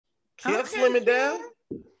Kev slimming down.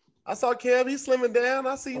 I saw Kev. He's slimming down.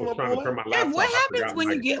 I see my boy. Kev, what happens when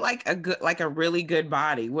you get like a really good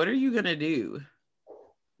body? What are you gonna do?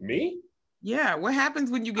 Me? Yeah. What happens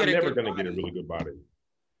when you get a good body? I'm never gonna get a really good body.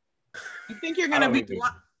 You think you're gonna be?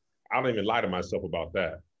 I don't even lie to myself about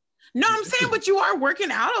that. No, I'm saying, but you are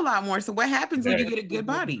working out a lot more. So what happens when you get a good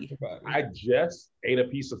body? I just ate a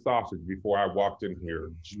piece of sausage before I walked in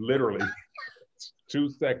here. Literally 2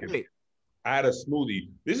 seconds. I had a smoothie.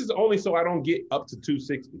 This is only so I don't get up to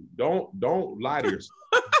 260. Don't lie to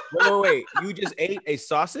yourself. Wait. You just ate a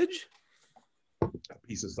sausage? A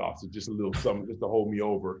piece of sausage, just a little something, just to hold me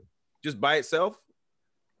over. Just by itself?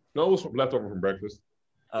 No, it was leftover from breakfast.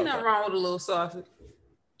 Ain't nothing wrong with a little sausage.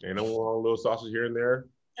 Ain't nothing wrong with a little sausage here and there.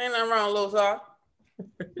 Ain't nothing wrong with a little sausage.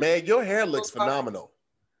 Man, your hair looks phenomenal.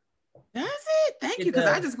 Does it? Thank you, because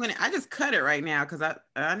I just cut it right now because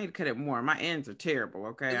I need to cut it more. My ends are terrible.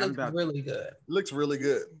 Okay, it looks really good. It looks really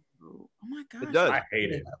good. Oh my god, it does. I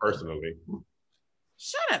hate it personally.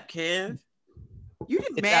 Shut up, Kev. You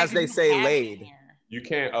just it's as they say, laid. You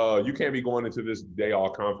can't be going into this day all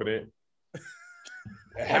confident.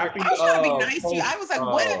 Happy, I was trying to be nice to you. I was like,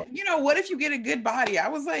 what if you get a good body? I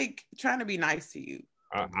was like trying to be nice to you.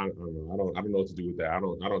 I don't know. I don't know what to do with that. I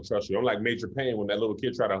don't trust you. I'm like Major Payne when that little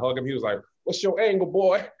kid tried to hug him. He was like, "What's your angle,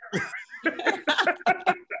 boy?"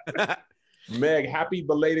 Meg, happy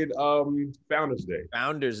belated Founders Day.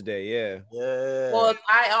 Founders Day, yeah. Well,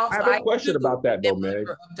 I have a question about that though, Meg.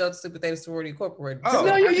 Delta Sigma Theta Sorority Incorporated. Oh,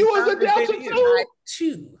 no, you was a Delta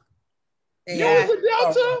too. You was a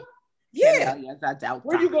Delta. Yeah. Yes, that's Delta.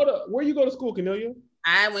 Where you go to school, Cornelia?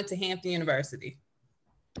 I went to Hampton University.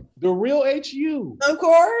 The real HU. Of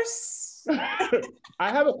course.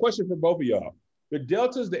 I have a question for both of y'all. The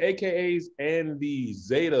Deltas, the AKAs, and the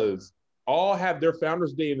Zetas all have their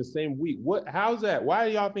Founders Day in the same week. How's that? Why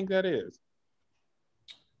do y'all think that is?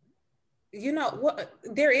 You know what?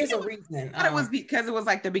 There is a reason. I thought it was because it was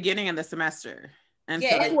like the beginning of the semester. And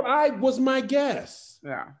yeah, that's what was my guess.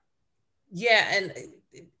 Yeah. Yeah, and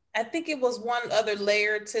I think it was one other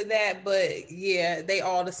layer to that, but yeah, they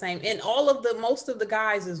all the same. And most of the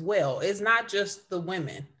guys as well. It's not just the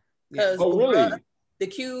women. Because really? The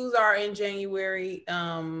Qs are in January.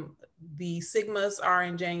 The Sigmas are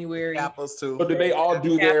in January. Kappas too. So did they all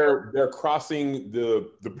do their crossing the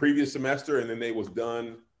previous semester and then they was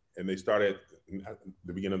done and they started at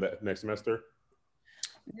the beginning of that next semester?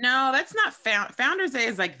 No, that's not Founders Day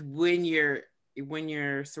is like when your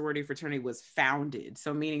sorority fraternity was founded.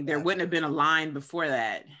 So meaning there wouldn't have been a line before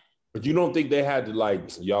that. But you don't think they had to like,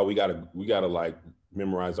 y'all, we gotta like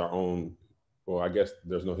memorize our own, well, I guess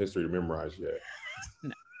there's no history to memorize yet.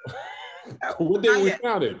 No. What day we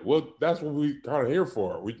founded? Well, that's what we kind of here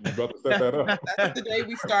for. We about to set that up. That's the day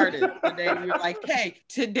we started. The day we were like, hey,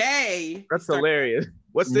 today. That's hilarious.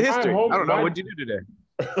 What's the history? I don't know. What'd you do today?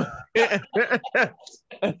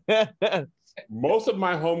 Most of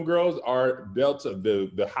my homegirls are Delta.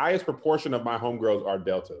 The highest proportion of my homegirls are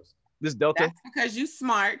Deltas. This Delta? That's because you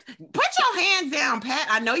smart. Put your hands down, Pat.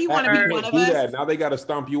 I know you want to be one of us. That. Now they got to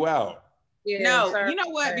stomp you out. Yeah, no, you know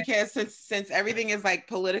what? Because since everything is like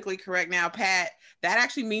politically correct now, Pat, that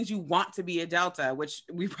actually means you want to be a Delta, which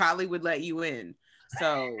we probably would let you in.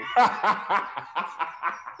 So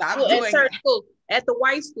stop doing at certain schools. At the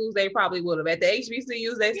white schools, they probably would have. At the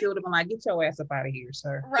HBCUs, they still would have been like, "Get your ass up out of here,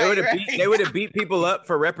 sir." Right, they would have beat people up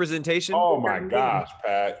for representation. Oh my gosh,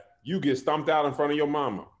 Pat! You get stomped out in front of your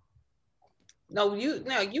mama. No, you.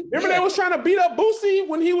 Remember they was trying to beat up Boosie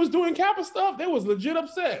when he was doing Kappa stuff. They was legit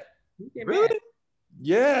upset. Really?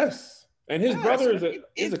 Yes. And his brother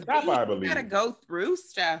is a Kappa, I believe. You gotta go through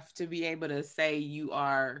stuff to be able to say you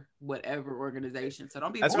are whatever organization. So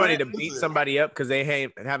don't be. That's funny to beat somebody up because they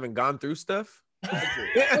haven't gone through stuff. No,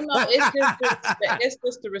 it's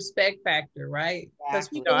just the respect factor, right? Because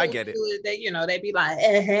people, I get it. They be like,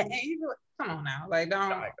 come on now, like don't.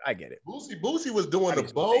 No, I get it. Boosie was doing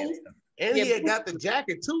the bow, and he had got the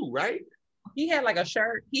jacket too, right? He had like a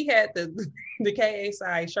shirt. He had the KA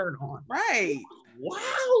size shirt on. Right. Wow.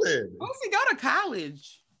 Boosie, go to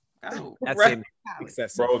college. Go. That's right.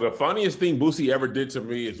 Excessive. Bro, the funniest thing Boosie ever did to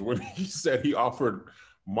me is when he said he offered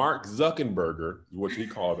Mark Zuckerberg, what he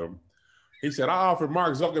called him. He said, I offered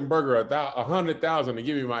Mark Zuckerberg $100,000 to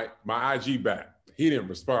give me my IG back. He didn't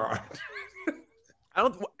respond.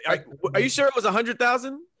 Are you sure it was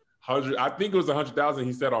 100,000? I think it was 100,000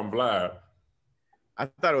 he said on Vlad. I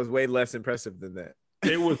thought it was way less impressive than that.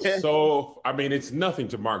 It was so, I mean, it's nothing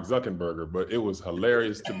to Mark Zuckerberg, but it was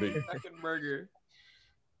hilarious to me. Zuckerberg.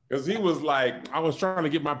 Because he was like, I was trying to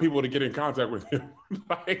get my people to get in contact with him.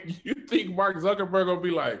 Like, you think Mark Zuckerberg will be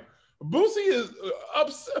like, Boosie is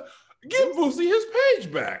upset. Give Boosie his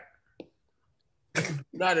page back.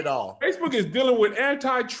 Not at all. Facebook is dealing with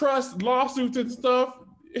antitrust lawsuits and stuff.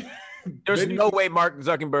 There's no way Mark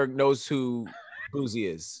Zuckerberg knows who Boozy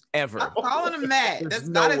is ever. I'm calling him that. There's That's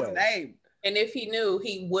no not his way. name. And if he knew,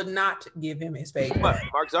 he would not give him his page. What,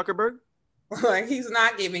 Mark Zuckerberg? Like, he's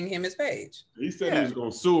not giving him his page. He said he was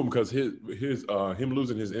going to sue him because him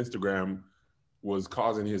losing his Instagram was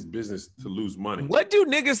causing his business to lose money. What do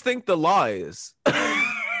niggas think the law is?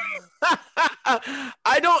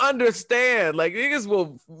 I don't understand. Like, niggas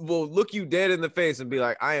will look you dead in the face and be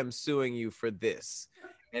like, I am suing you for this.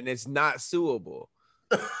 And it's not suable.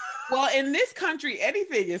 Well, in this country,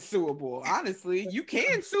 anything is suable. Honestly, you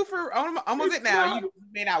can sue for almost it now. You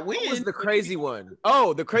may not win. What was the crazy one?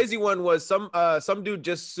 Oh, the crazy one was some dude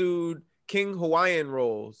just sued King Hawaiian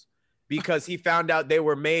rolls because he found out they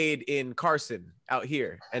were made in Carson out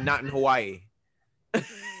here and not in Hawaii. Nigga,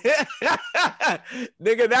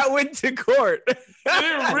 that went to court. Did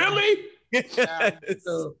it really? Yeah.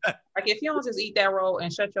 So, like, if you don't just eat that roll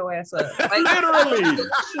and shut your ass up, like, Literally. just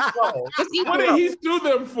eat What the did roll. he sue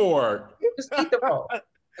them for? Just eat the roll.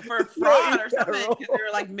 For fraud or something because they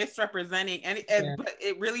were like misrepresenting but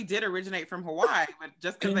it really did originate from Hawaii. But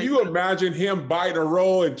just Can you imagine him biting a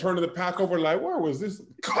roll and turning the pack over like, where was this?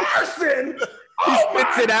 Carson! He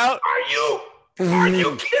spits it out. Are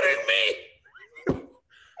you kidding me?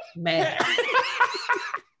 Man,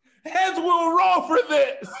 Heads will roll for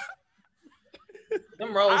this.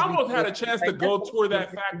 them rolls. I almost had a chance to go tour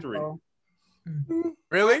that factory.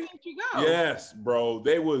 Really? Where you go? Yes, bro.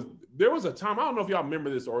 There was a time, I don't know if y'all remember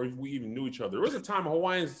this or if we even knew each other. There was a time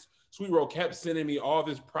Hawaiian's Sweet Roll kept sending me all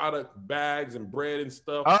this product bags and bread and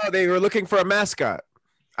stuff. Oh, they were looking for a mascot.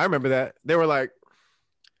 I remember that. They were like,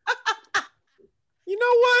 you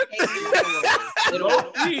know what? I'm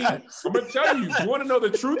gonna tell you. You want to know the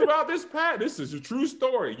truth about this, Pat? This is a true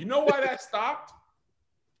story. You know why that stopped?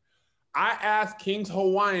 I asked King's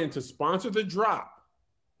Hawaiian to sponsor the drop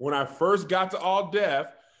when I first got to All Def,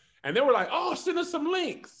 and they were like, "Oh, send us some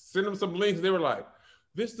links." Send them some links. They were like,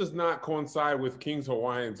 "This does not coincide with King's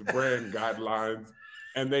Hawaiian's brand guidelines,"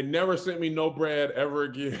 and they never sent me no bread ever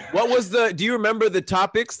again. What was do you remember the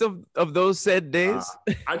topics of those said days?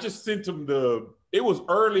 I just sent them it was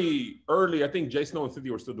early. I think Jay Snow and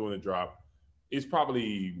Cynthia were still doing the drop. It's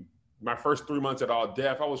probably my first 3 months at All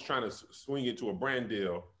Def. I was trying to swing it to a brand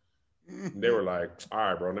deal. And they were like, all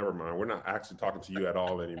right, bro, never mind. We're not actually talking to you at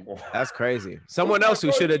all anymore. That's crazy. Someone else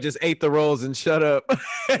who should have just ate the rolls and shut up.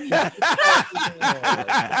 They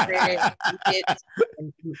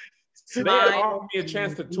offered me a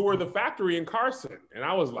chance to tour the factory in Carson. And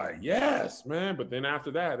I was like, yes, man. But then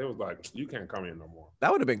after that, it was like, you can't come in no more.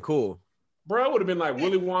 That would have been cool. Bro, it would have been like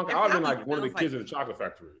Willy Wonka. I would have been like one of the kids in the chocolate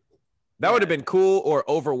factory. That would have been cool or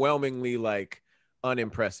overwhelmingly like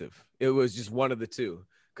unimpressive. It was just one of the two.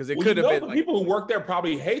 Because it could have been. The people who work there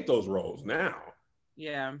probably hate those rolls now.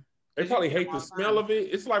 Yeah. They probably hate the smell of it.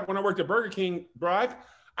 It's like when I worked at Burger King, bro,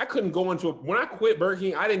 I couldn't go into when I quit Burger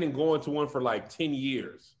King, I didn't go into one for like 10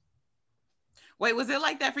 years. Wait, was it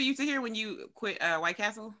like that for you to hear when you quit White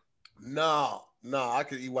Castle? No, I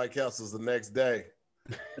could eat White Castles the next day.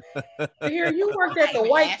 Here, you worked at the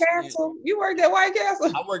White Castle? You worked at White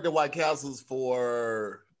Castle? I worked at White Castles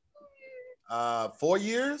for 4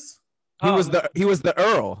 years. He was the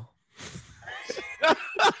Earl.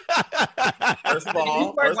 First of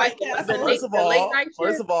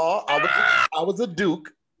all, I was a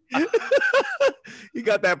Duke. You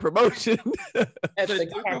got that promotion. At the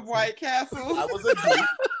Duke of White Castle. I was a Duke.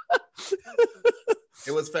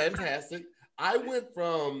 It was fantastic. I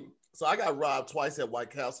got robbed twice at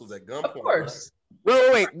White Castles at gunpoint. Of course.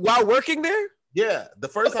 Right? Wait. While working there? Yeah, the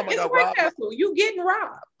first time I got robbed. Castle, you getting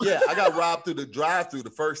robbed? Yeah, I got robbed through the drive-through the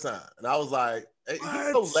first time, and I was like, hey,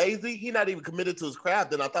 he's so lazy. He not even committed to his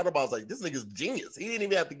craft. And I thought about, I was like, this nigga's genius. He didn't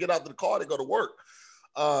even have to get out of the car to go to work.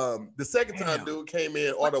 The second time, dude came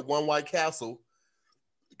in, ordered one White Castle,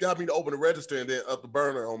 got me to open the register, and then up the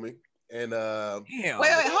burner on me. And wait,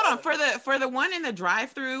 hold on. For the one in the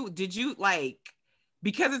drive-through, did you like?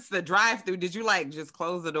 Because it's the drive-through, did you like just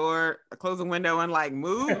close the door, close the window and like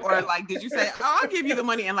move? Or like, did you say, oh, I'll give you the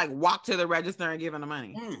money and like walk to the register and give him the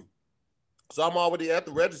money? So I'm already at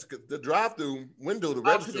the register, the drive-through window, the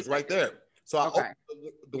register's right there. So I opened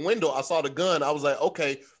the window, I saw the gun. I was like,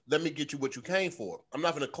 okay, let me get you what you came for. I'm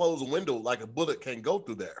not going to close a window like a bullet can't go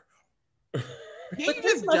through there. Can But you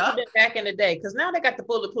this just must have duck? been back in the day, because now they got the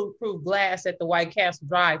bulletproof glass at the White Castle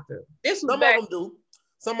drive-through. This was Some back. of them do.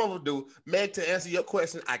 Some of them do. Meg, to answer your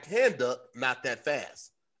question, I can duck, not that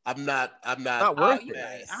fast. I'm not Not worth it.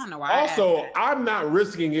 I don't know why. Also, I'm not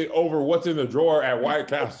risking it over what's in the drawer at White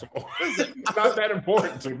Castle. It's not that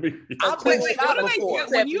important to me. I've been shot before.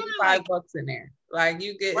 When you were like $75 in there, like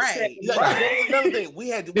you get right. Another thing, we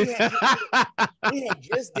had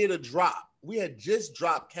just did a drop. We had just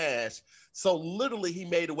dropped cash, so literally he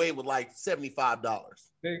made away with like $75.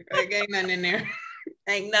 There ain't nothing in there.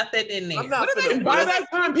 Ain't nothing in there. By that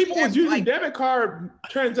time, people was using debit card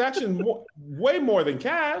transactions way more than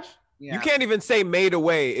cash. Yeah. You can't even say made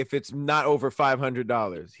away if it's not over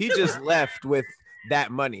 $500. He just left with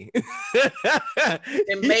that money.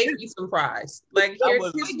 It may be some fries. Like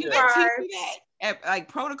here's Do they teach you that at like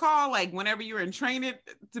protocol? Like whenever you're in training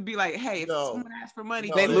to be like, hey, if someone asks for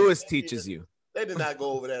money, Lewis teaches you. They did not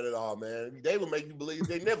go over that at all, man. They would make you believe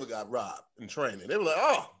they never got robbed in training. They were like,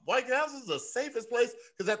 oh, White House is the safest place.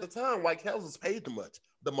 Because at the time, White House was paid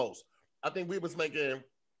the most. I think we was making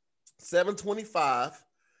 $7.25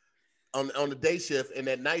 on the day shift, and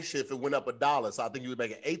that night shift, it went up $1. So I think you were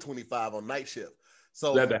making $8.25 on night shift.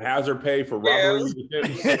 So that the hazard pay for robbery.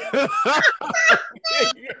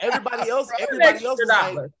 everybody else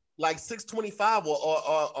was like $6.25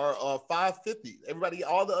 or $5.50. Everybody,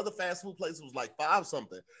 all the other fast food places was like $5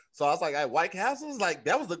 something. So I was like, White Castle's like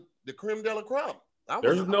that was the creme de la creme.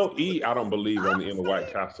 There's no E, I don't believe, on the end of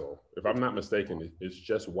White Castle. If I'm not mistaken, it's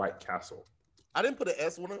just White Castle. I didn't put an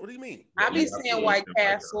S on it. What do you mean? I be saying White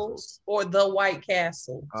Castles or the White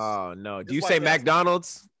Castle. Oh no! Do you say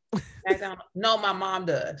McDonald's? McDonald's? No, my mom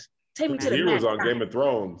does. Take me to the. He was on Game of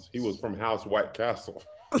Thrones. He was from House White Castle.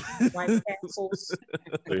 White Castles.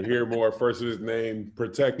 To hear more, first his name,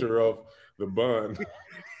 protector of the bun.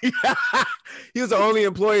 He was the only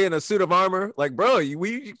employee in a suit of armor. Like, bro,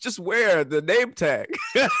 we just wear the name tag.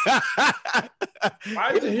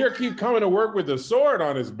 Why does he keep coming to work with a sword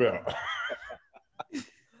on his belt?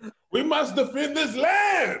 We must defend this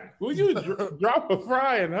land. Will you drop a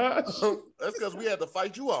fry and hush? That's because we had to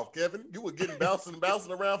fight you off, Kevin. You were getting bouncing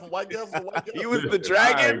around from White Castle to White Castle. He was the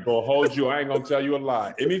dragon. I ain't gonna hold you. I ain't gonna tell you a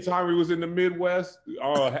lie. Anytime we was in the Midwest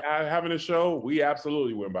having a show, we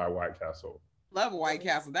absolutely went by White Castle. Love White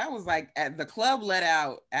Castle. That was like at the club let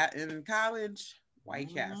out in college.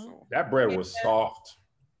 White Castle. That bread was soft.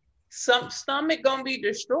 Some stomach gonna be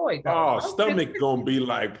destroyed. Oh, stomach gonna be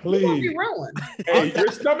like, please. Gonna be ruined. Hey, your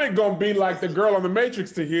stomach gonna be like the girl on the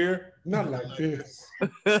Matrix to hear. Not like this.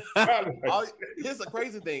 Here's the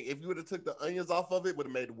crazy thing. If you would have took the onions off of it, would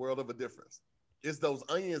have made a world of a difference. It's those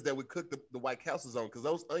onions that we cook the White Castles on, because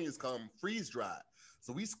those onions come freeze dried.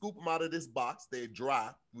 So we scoop them out of this box. They're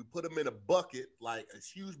dry. We put them in a bucket, like a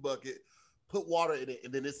huge bucket, put water in it,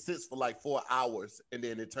 and then it sits for like 4 hours, and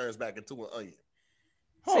then it turns back into an onion.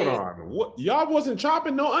 Hold on. What? Y'all wasn't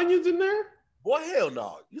chopping no onions in there? Boy, hell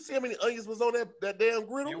no. You see how many onions was on that damn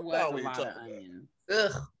griddle? There was a lot of onions.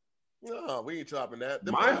 Ugh. No, we ain't chopping that.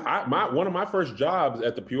 One of my first jobs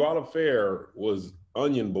at the Puyallup Fair was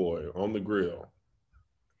onion boy on the grill.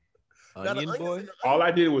 Onion boy? All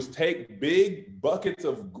I did was take big buckets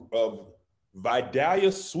of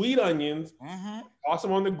Vidalia sweet onions, toss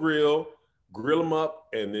them on the grill them up,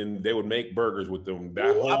 and then they would make burgers with them.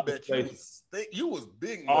 I bet you was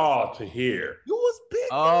big. Oh, to hear. You was big.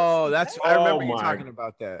 Oh, that's I remember you talking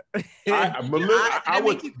about that. I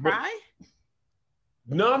make you cry?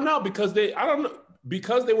 No, because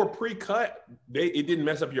they were pre-cut. It didn't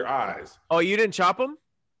mess up your eyes. Oh, you didn't chop them?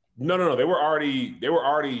 No. They were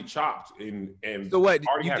already chopped and so what?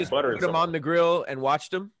 Already you had just butter put them on the grill and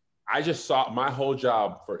watched them? I just saw my whole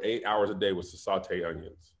job for 8 hours a day was to saute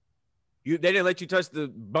onions. They didn't let you touch the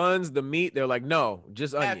buns, the meat. They're like, no,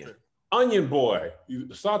 just onion. Onion boy,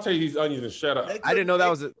 you saute these onions and shut up. I didn't know that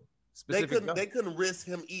was a specific. They couldn't risk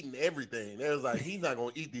him eating everything. They was like, he's not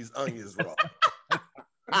gonna eat these onions raw.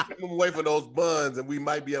 Keep him away from those buns, and we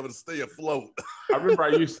might be able to stay afloat. I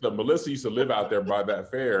remember Melissa used to live out there by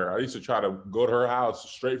that fair. I used to try to go to her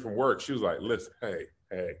house straight from work. She was like, listen,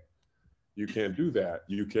 hey, you can't do that.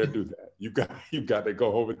 You can't do that. You got to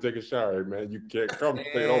go home and take a shower, man. You can't come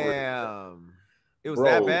stay over. Damn. It was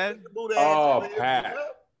that bad? Oh, Pat.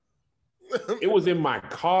 It was in my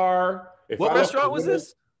car. What restaurant was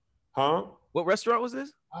this? Huh? What restaurant was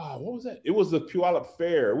this? Oh, what was that? It was the Puyallup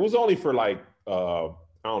Fair. It was only for like, I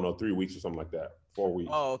don't know, 3 weeks or something like that. 4 weeks.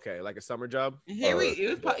 Oh, okay. Like a summer job?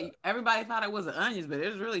 Everybody thought it was onions, but it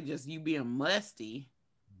was really just you being musty.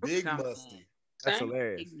 Big musty. That's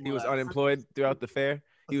hilarious. He was unemployed throughout the fair.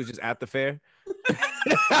 He was just at the fair.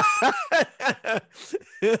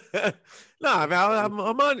 Nah, man,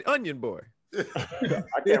 I'm an onion boy. I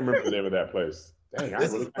can't remember the name of that place. Dang,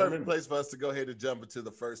 this is a perfect place for us to go ahead and jump into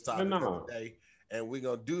the first topic of the day. And we're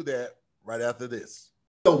going to do that right after this.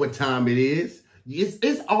 You know what time it is.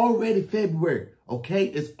 It's already February, okay?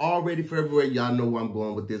 It's already February. Y'all know where I'm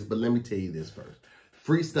going with this, but let me tell you this first.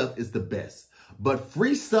 Free stuff is the best. But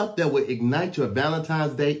free stuff that will ignite your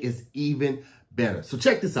Valentine's Day is even better. So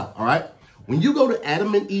check this out, all right? When you go to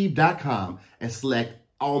adamandeve.com and select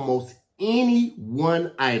almost any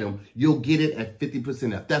one item, you'll get it at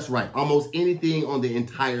 50% off. That's right. Almost anything on the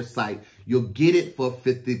entire site, you'll get it for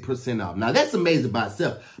 50% off. Now, that's amazing by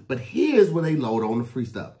itself, but here's where they load on the free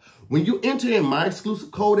stuff. When you enter in my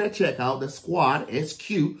exclusive code at checkout, that's SquADD,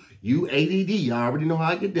 S-Q-U-A-D-D. You already know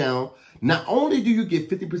how I get down. Not only do you get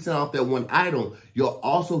 50% off that one item, you'll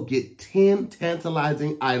also get 10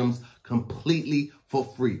 tantalizing items completely for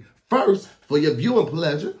free. First, for your viewing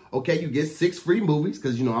pleasure, okay, you get 6 free movies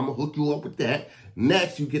because, you know, I'm going to hook you up with that.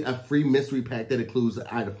 Next, you get a free mystery pack that includes an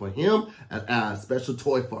item for him, a special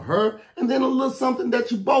toy for her, and then a little something that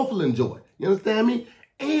you both will enjoy. You understand me?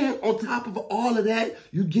 And on top of all of that,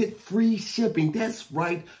 you get free shipping. That's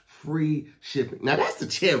right, free shipping. Now, that's the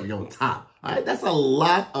cherry on top. All right, that's a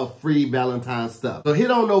lot of free Valentine's stuff. So head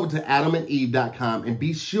on over to adamandeve.com and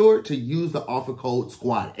be sure to use the offer code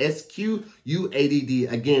SQUADD, S-Q-U-A-D-D.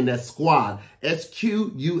 Again, that's SQUADD,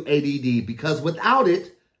 S-Q-U-A-D-D, because without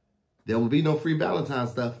it, there will be no free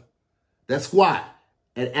Valentine's stuff. That's SQUADD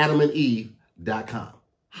at adamandeve.com.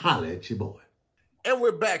 Holla at your boy. And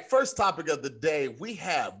we're back. First topic of the day, we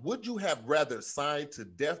have, would you have rather signed to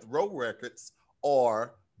Death Row Records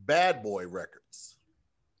or Bad Boy Records?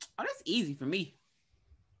 Oh, that's easy for me.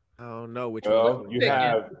 I don't know which Well, one. you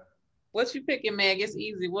have. What you picking, Meg? It's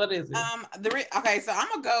easy. What is it? Okay, so I'm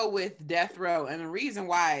gonna go with Death Row, and the reason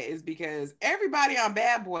why is because everybody on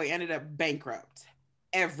Bad Boy ended up bankrupt.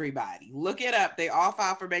 Everybody, look it up. They all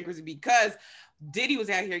filed for bankruptcy because Diddy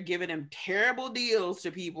was out here giving them terrible deals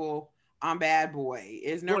to people on Bad Boy.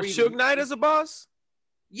 Is no reason. Suge Knight as a boss?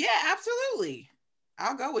 Yeah, absolutely.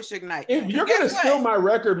 I'll go with Suge Knight. If you're gonna steal my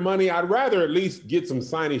record money, I'd rather at least get some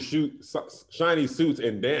shiny suits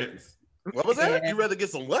and dance. What was that? You'd rather get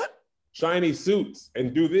some what? Shiny suits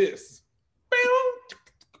and do this.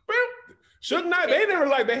 Suge Knight, they never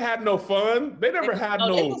they had no fun. They never had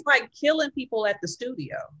no. It was like killing people at the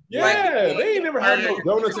studio. Yeah, they ain't never had no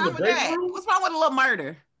donuts in the bedroom. What's wrong with a little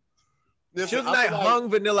murder? Suge Knight hung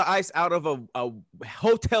Vanilla Ice out of a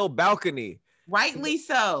hotel balcony. Rightly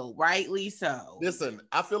so. Rightly so. Listen,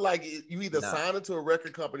 I feel like you either sign into a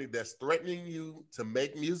record company that's threatening you to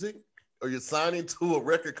make music, or you're signing to a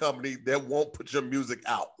record company that won't put your music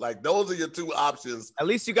out. Like, those are your two options. At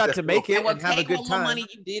least you got to make it and have a good time. Take all the money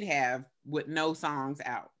you did have with no songs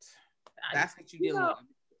out. That's what you're dealing with.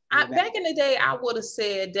 Back in the day, I would have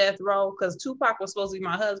said Death Row because Tupac was supposed to be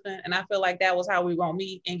my husband, and I feel like that was how we were gonna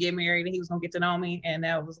meet and get married, and he was gonna get to know me, and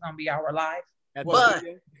that was gonna be our life. But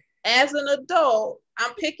as an adult,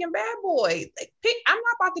 I'm picking Bad Boy. I'm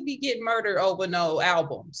not about to be getting murdered over no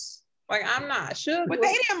albums. Like, I'm not sure. But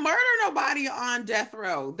they didn't murder nobody on Death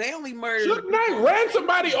Row. They only murdered. Suge Knight ran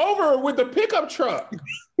somebody over with a pickup truck.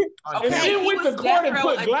 And then went to court and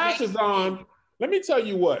put glasses on. Let me tell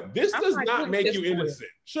you what, this does not make you innocent.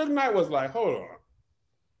 Suge Knight was like, hold on.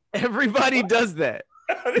 Everybody does that.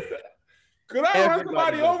 Could I run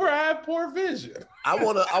somebody over? I have poor vision. I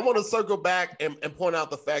wanna circle back and point out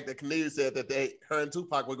the fact that Cornelia said that her and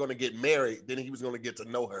Tupac were gonna get married, then he was gonna get to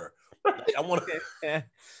know her. I want to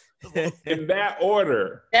in that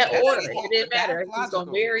order. That order. It didn't matter. He was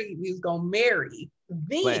gonna marry. He was gonna marry.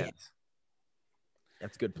 Then.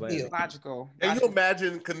 That's good plan. Logical. And you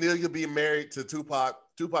imagine Cornelia being married to Tupac,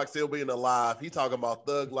 Tupac still being alive. He talking about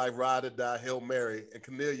thug life, ride or die, Hail Mary, and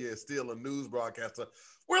Cornelia is still a news broadcaster.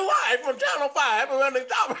 We're live from Channel 5. Around the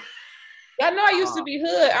top. I know I used to be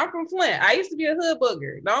hood. I'm from Flint. I used to be a hood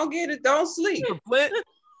booger. Don't get it. Don't sleep. Flint.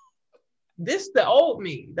 This the old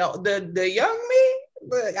me. The young me.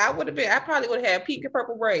 Look, I probably would have pink and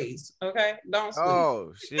purple braids. Okay, don't sleep.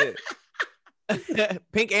 Oh shit.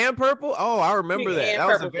 Pink and purple. Oh, I remember that. That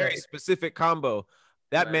was a very specific combo.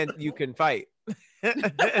 That meant you can fight.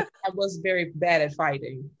 I was very bad at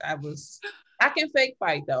fighting. I can fake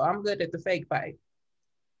fight though. I'm good at the fake fight.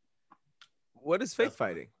 What is fake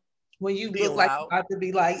fighting? When you look like you're about to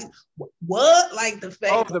be like, what? Like the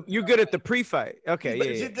fake. Oh, you're good at the pre-fight. Okay, yeah.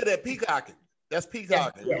 You're good at peacocking. That's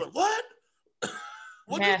peacocking. Yes. Like,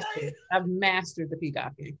 what? I've mastered the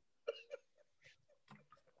peacocking.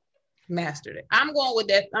 Mastered it. I'm going with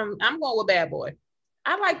that. I'm going with Bad Boy.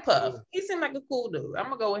 I like Puff. He seemed like a cool dude. I'm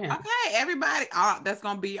gonna go with him. Okay, everybody that's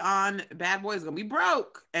gonna be on Bad Boy is gonna be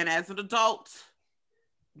broke, and as an adult,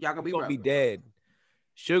 y'all gonna be broke. Be dead.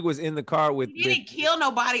 Suge was in the car with. He didn't kill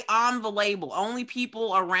nobody on the label. Only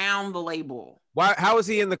people around the label. Why? How was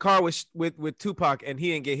he in the car with Tupac and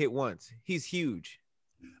he didn't get hit once? He's huge.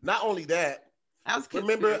 Not only that, That was kids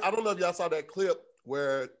Remember, too. I don't know if y'all saw that clip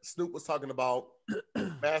where Snoop was talking about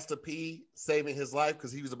Master P saving his life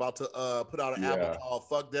because he was about to put out an album called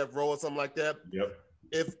 "Fuck Death Row" or something like that. Yep.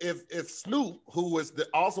 If Snoop, who was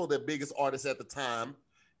also the biggest artist at the time,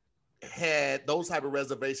 had those type of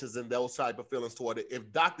reservations and those type of feelings toward it,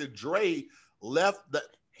 if Dr. Dre left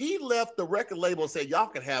the record label and said, "Y'all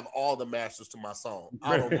can have all the masters to my song.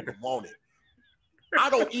 I don't even want it. I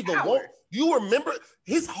don't even want." You remember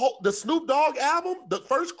the Snoop Dogg album, the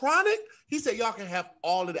first Chronic? He said, "Y'all can have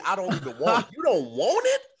all of it. I don't even want it." You don't want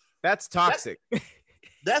it? That's toxic.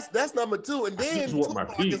 That's number two. And then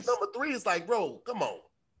Tupac is number three. It's like, bro, come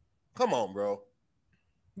on, bro.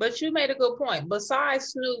 But you made a good point.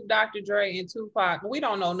 Besides Snoop, Dr. Dre, and Tupac, we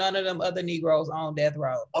don't know none of them other Negroes on death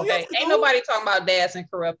row. Okay, ain't nobody talking about Daz and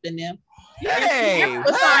Corrupt in them. Hey,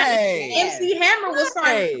 MC Hammer was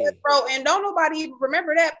signed to Death Row, and don't nobody even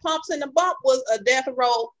remember that. Pumps in the Bump was a Death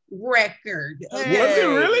Row record. Was it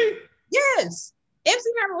really? Yes. MC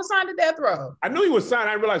Hammer was signed to Death Row. I knew he was signed.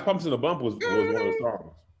 I didn't realize Pumps in the Bump was one of the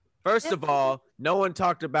songs. First of all, no one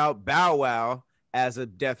talked about Bow Wow as a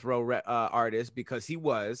Death Row artist because he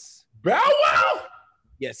was. Bow Wow?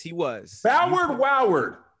 Yes, he was. Boward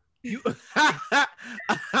Woward.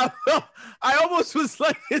 I almost was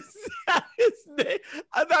like his name.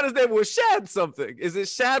 I thought his name was Shad something. Is it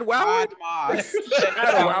Shad Woward?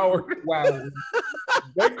 Shad Woward.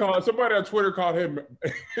 Wow. Somebody on Twitter called him.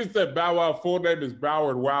 He said Bow Wow full name is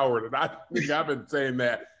Boward Woward, and I think I've been saying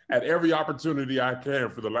that at every opportunity I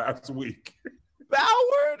can for the last week.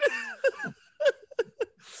 Boward.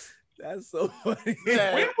 That's so funny.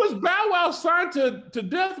 When was Bow Wow signed to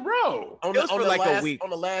Death Row? On a week. On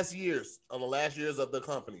the last years of the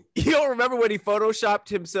company. You don't remember when he photoshopped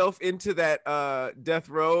himself into that Death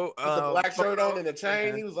Row? With the black shirt on and the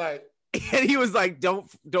chain. He was like, and he was like,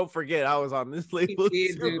 "Don't forget, I was on this label." He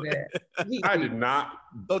did do that. I did not.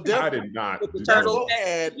 I did not. With the turtle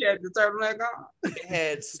had the turtleneck on. It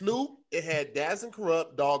had Snoop. It had Daz and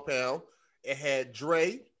Corrupt, Dog Pound. It had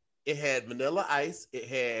Dre. It had Vanilla Ice. It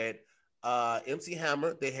had MC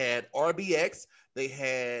Hammer. They had RBX. They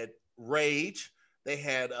had Rage. They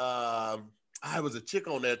had I was a chick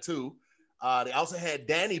on there too. They also had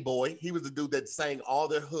Danny Boy. He was the dude that sang all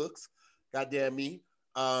their hooks. Goddamn me.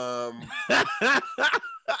 Bow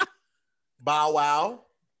Wow.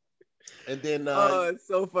 And then it's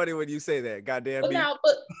so funny when you say that. Goddamn me.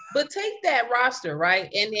 But take that roster, right?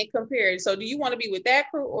 And then compare it. So do you want to be with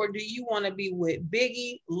that crew or do you want to be with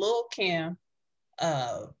Biggie, Lil' Kim,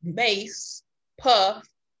 Mace, Puff,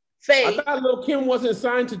 Faith? I thought Lil' Kim wasn't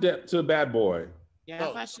signed to Bad Boy. Yeah,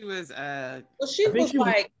 I thought she was well,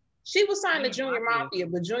 she was signed to Junior Mafia,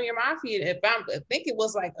 but Junior Mafia, I think it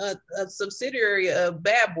was like a subsidiary of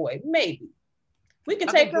Bad Boy, maybe. We can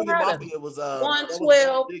take her out of it.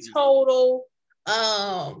 112 total,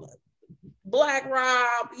 Black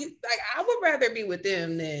Rob. I would rather be with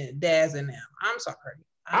them than Daz and them. I'm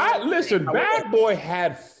sorry. Listen, Bad Boy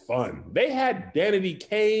had fun. They had Danity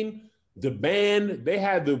Kane, the band. They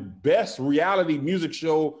had the best reality music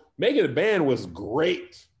show. Making a Band was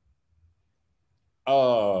great.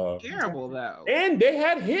 Terrible though. And they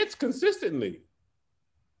had hits consistently.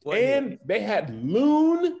 They had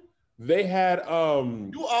Loon. They had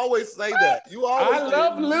You always say that. I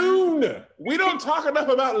love Loon. We don't talk enough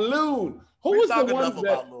about Loon. Who was the one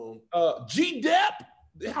that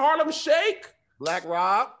G-Dep, Harlem Shake, Black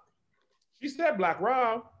Rob? She said Black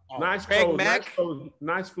Rob. Nice Craig flow, Mack.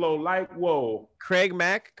 nice flow, like whoa. Craig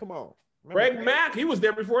Mack, come on. Craig Mack, he was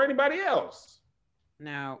there before anybody else.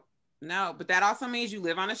 No, but that also means you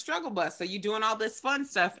live on a struggle bus. So you're doing all this fun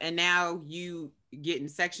stuff, and now you getting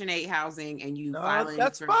Section 8 housing, and you filing.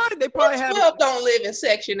 That's fine. They probably have. 12 don't live in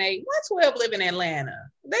Section 8. Why 12 live in Atlanta?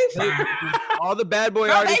 They fine. All the Bad Boy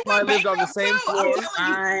artists probably lived on the same floor.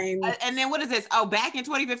 And then what is this? Oh, back in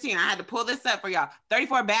 2015, I had to pull this up for y'all.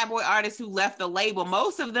 34 Bad Boy artists who left the label,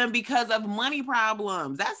 most of them because of money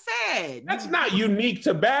problems. That's sad. That's not unique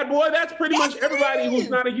to Bad Boy. That's pretty much everybody who's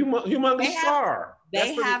not a humongous star.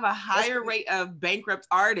 They have a higher rate of bankrupt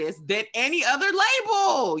artists than any other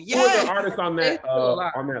label. Who are the artists on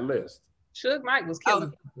that list? Suge Mike was killing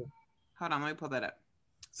people. Hold on, let me pull that up.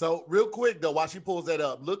 So real quick though, while she pulls that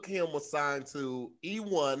up, Lil' Kim was signed to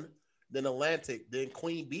E1, then Atlantic, then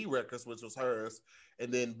Queen Bee Records, which was hers,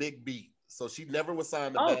 and then Big Beat. So she never was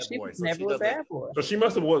signed to Bad Boy. She was never a Bad Boy. So she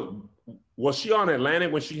must have was she on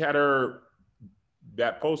Atlantic when she had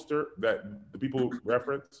that poster that the people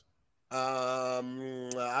reference? I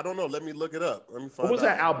don't know. Let me look it up. Let me find What was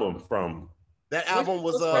that album from? That album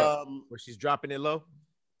was where she's dropping it low.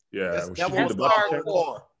 Yeah, that was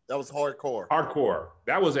hardcore. That was hardcore. Hardcore.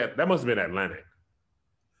 That must have been Atlantic.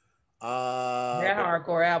 That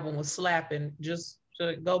hardcore album was slapping. Just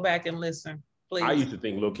to go back and listen, please. I used to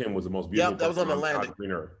think Lil' Kim was the most beautiful. Yep, that was on person Atlantic. the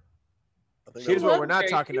green earth. Here's what we're not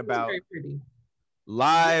talking about.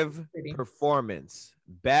 Live performance.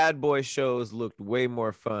 Bad Boy shows looked way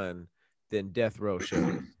more fun than Death Row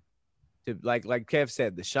shows. Like Kev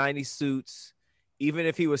said, the shiny suits. Even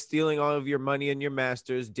if he was stealing all of your money and your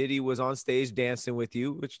masters, Diddy was on stage dancing with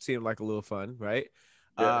you, which seemed like a little fun, right?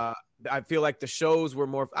 Yeah. I feel like the shows were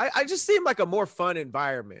more. I just seemed like a more fun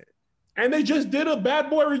environment. And they just did a Bad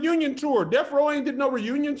Boy reunion tour. Death Row ain't did no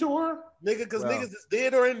reunion tour. Nigga, because niggas is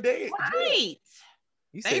dead or in dead. Right.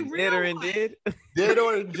 You say dead or in dead? Dead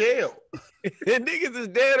or in jail. Niggas is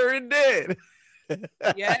dead or in dead.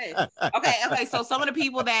 Yes. Okay. So some of the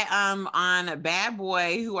people that on Bad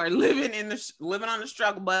Boy who are living on the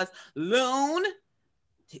struggle bus, Loon.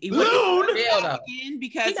 Loon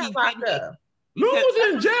because he Loon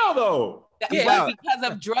was in jail though. Because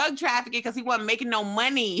of drug trafficking, because he wasn't making no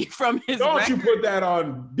money from his. Don't record. you put that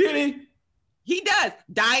on Diddy? He does.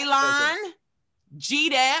 Dylon,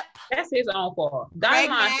 G-Dep. That's his own fault.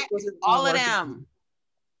 Dylon was all of them.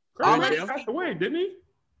 Craig Mack passed away, didn't he?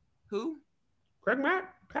 Who? Craig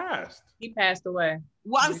Mack passed. He passed away.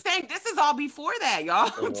 Well, I'm saying this is all before that,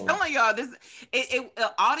 y'all. I'm telling y'all,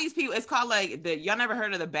 all these people. It's called y'all never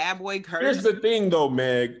heard of the Bad Boy curse. Here's the thing, though,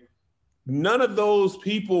 Meg. None of those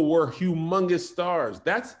people were humongous stars.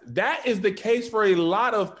 That is the case for a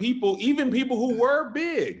lot of people, even people who were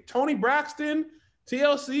big. Tony Braxton,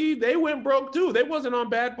 TLC, they went broke too. They wasn't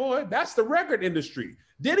on Bad Boy. That's the record industry.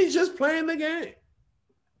 Diddy's just playing the game.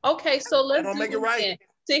 Okay, so let's make it right.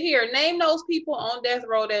 To here, name those people on death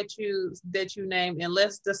row that you named, and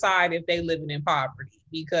let's decide if they living in poverty,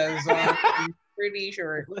 because I'm pretty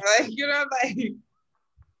sure, you know, like.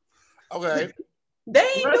 Okay. They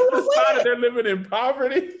ain't doing well. They're living in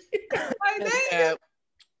poverty.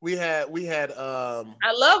 We had I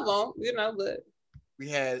love them, you know, but we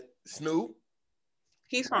had Snoop.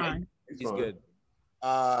 He's fine. He's good.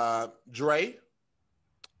 Dre.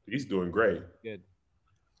 He's doing great. Good.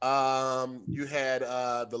 You had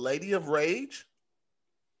the Lady of Rage.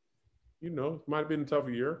 You know, it might have been a tough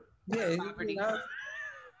year. Yeah,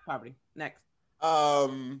 poverty. Next.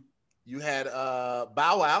 You had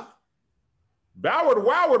Bow Wow.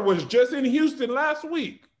 Boward was just in Houston last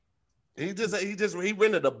week. He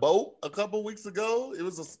rented a boat a couple weeks ago. It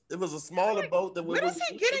was a smaller boat than where is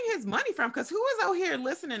he getting his money from? Because who is out here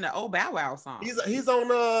listening to old Bow Wow songs? He's on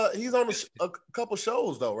a couple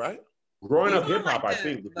shows though, right? Growing Up Hip Hop, I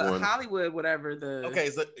think. The Hollywood, whatever. Okay,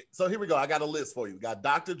 so here we go. I got a list for you. We got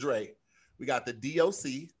Dr. Dre. We got the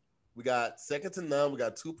DOC. We got Second to None. We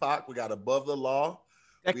got Tupac. We got Above the Law.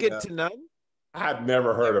 Second to None? I've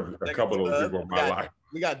never heard of a couple of those people in my life.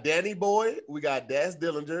 We got Danny Boy. We got Daz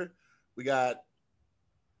Dillinger. We got,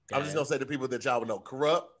 I'm just going to say the people that y'all would know.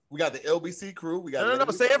 Corrupt. We got the LBC crew. We got No,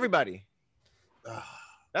 say everybody.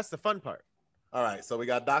 That's the fun part. All right, so we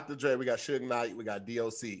got Dr. Dre. We got Suge Knight. We got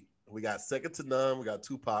DOC. We got Second to None. We got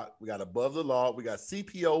Tupac. We got Above the Law. We got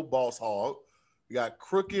CPO Boss Hog. We got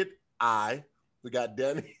Crooked Eye. We got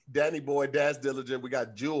Danny Boy, Daz Dillinger. We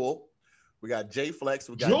got Jewel. We got J Flex.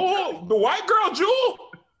 We got Jewel, the white girl Jewel.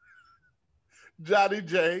 Johnny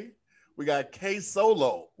J. We got K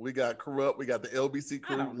Solo. We got Corrupt. We got the LBC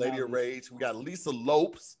crew, Lady of Rage. We got Lisa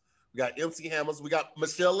Lopes. We got MC Hammers. We got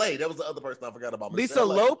Michelle Lay. That was the other person I forgot about. Lisa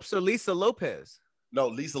Lopes or Lisa Lopez? No,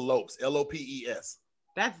 Lisa Lopes. Lopes.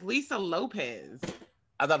 That's Lisa Lopez.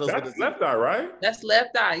 I thought it was That's Left Eye, right? That's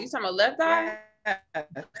Left Eye. You talking about Left Eye?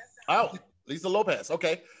 Oh, Lisa Lopez.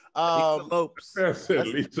 Okay. Lisa Lopes.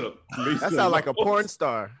 Lisa that sounds like a porn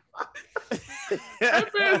star. That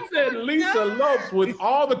man said Lisa Lopes with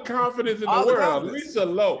all the confidence in the world. Lisa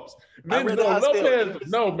Lopes. Then Lopez.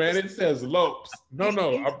 No, man, it says Lopes. No,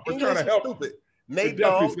 I'm trying to help. Stupid. Nate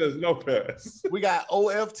definitely says Lopez. We got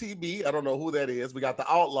OFTB. I don't know who that is. We got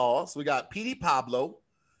the Outlaws. We got PD Pablo.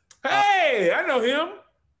 Hey, I know him.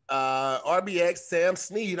 RBX, Sam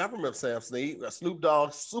Snead. I remember Sam Snead. We got Snoop Dogg,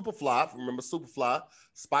 Superfly. Remember Superfly.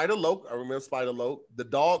 Spider Loke. I remember Spider Loke. The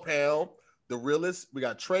Dog Pound. The Realest. We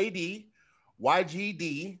got Trey D,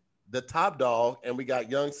 YGD, The Top Dog, and we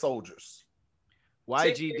got Young Soldiers.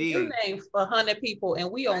 YGD. You named 100 people,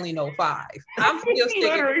 and we only know 5. I'm still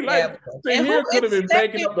sticking like, and who could have been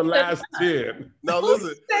making up the last 10? No,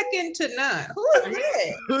 listen. Second to none. Who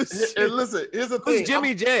is that? And listen, here's the thing. Who's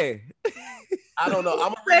Jimmy J? I don't know.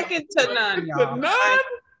 I'm second to none, y'all. None?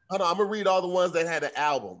 Hold on, I'm gonna read all the ones that had an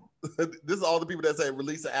album. This is all the people that say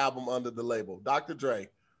release an album under the label. Dr. Dre,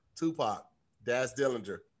 Tupac, Daz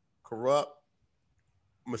Dillinger, Corrupt,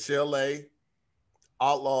 Michelle Lay,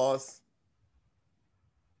 Outlaws,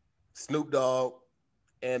 Snoop Dogg,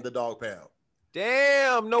 and the Dog Pound.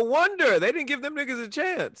 Damn, no wonder they didn't give them niggas a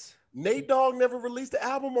chance. Nate Dogg never released the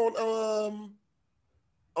album on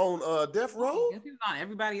Death Row. I guess he was on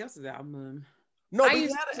everybody else's album. No, but he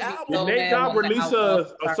had an album. Did Nate Dogg release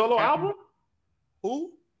a solo album?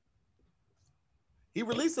 Who? He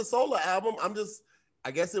released a solo album.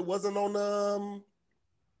 I guess it wasn't on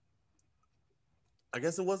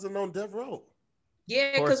Death Row.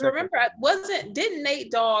 Yeah, because remember, didn't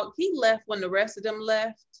Nate Dogg, he left when the rest of them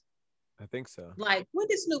left? I think so. Like, when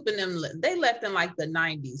did Snoop and them left? They left in like the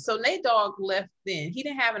 90s. So Nate Dogg left then. He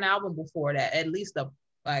didn't have an album before that, at least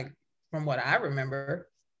from what I remember.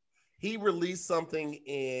 He released something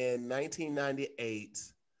in 1998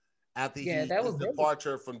 after his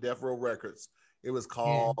departure from Death Row Records. It was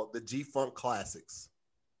called the G-Funk Classics,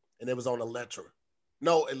 and it was on Elektra.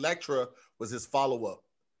 No, Elektra was his follow-up,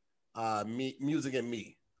 Music and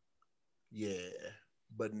Me. Yeah,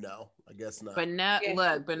 but no, I guess not. But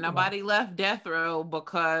nobody left Death Row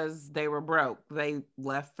because they were broke. They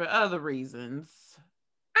left for other reasons.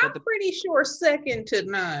 I'm pretty sure Second to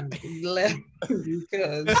None left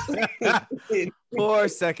because poor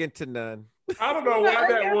Second to None. I don't know why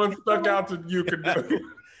that one stuck out to you.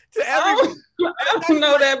 I don't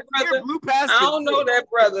know that brother. I don't know that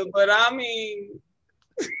brother, but I mean,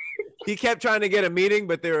 he kept trying to get a meeting,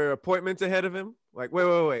 but there were appointments ahead of him. Like,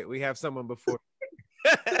 wait, we have someone before.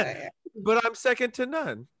 But I'm second to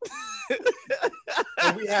none.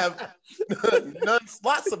 And we have none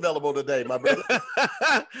slots available today, my brother.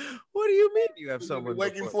 What do you mean you have someone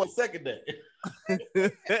waiting for a second day?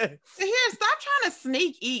 Here, stop trying to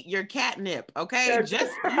sneak eat your catnip, okay?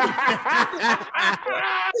 Just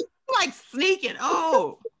like sneaking.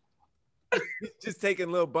 Oh, just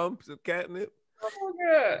taking little bumps of catnip. Oh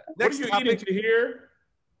god! What are you eating to here?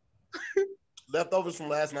 Leftovers from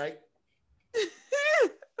last night.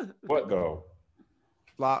 What though?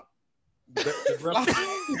 Flop.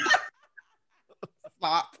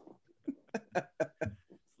 Flop.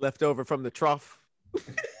 Leftover from the trough.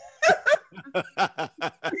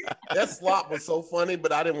 That slop was so funny,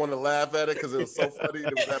 but I didn't want to laugh at it because it was so funny.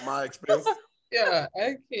 It was at my expense. Yeah,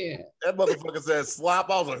 I can't. That motherfucker said slop.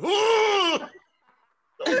 I was like,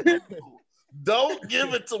 don't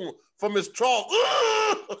give it to him from his trough.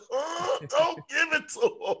 Don't give it to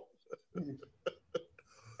him.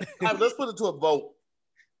 All right, let's put it to a vote.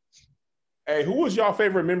 Hey, who was y'all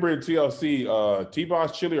favorite member in TLC?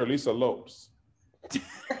 T-Boss Chili or Lisa Lopes?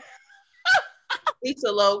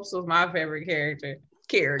 Lisa Lopes was my favorite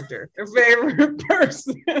character. Favorite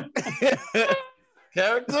person.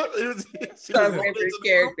 Character? She was my favorite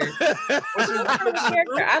character.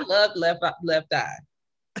 I love Left Eye.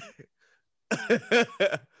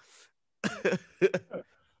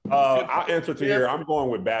 I'll answer to here. I'm going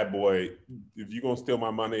with Bad Boy. If you're gonna steal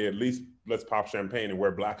my money, at least let's pop champagne and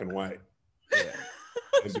wear black and white. Yeah.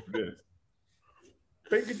 Let's do this.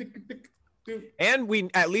 And we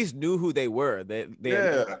at least knew who they were. They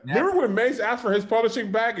remember when Mace asked for his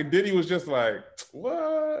publishing back and Diddy was just like,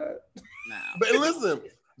 what? No. But listen,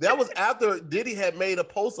 that was after Diddy had made a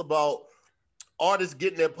post about artists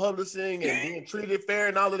getting their publishing and being treated fair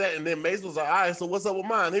and all of that. And then Mace was like, all right, so what's up with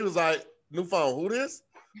mine? He was like, new phone, who this?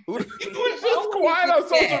 He was just quiet on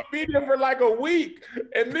social media for like a week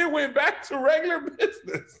and then went back to regular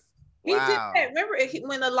business. He did that. Remember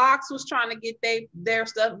when the Locks was trying to get their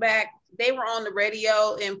stuff back, they were on the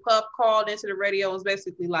radio and Puff called into the radio and was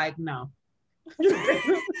basically like, no.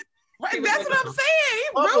 Right, that's what I'm saying.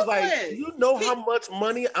 Puff was like, you know how much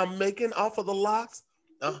money I'm making off of the Locks?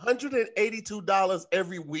 $182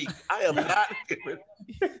 every week. I am not giving.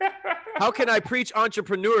 How can I preach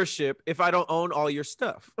entrepreneurship if I don't own all your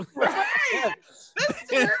stuff? Right. That's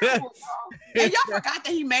terrible. And y'all forgot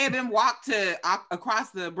that he made them walk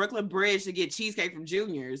across the Brooklyn Bridge to get cheesecake from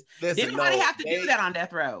Junior's. Didn't nobody have to do that on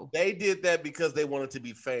Death Row? They did that because they wanted to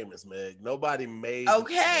be famous, Meg. Nobody made.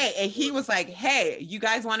 Okay, and he was like, "Hey, you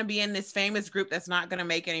guys want to be in this famous group that's not going to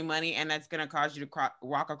make any money and that's going to cause you to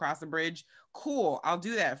walk across the bridge? Cool, I'll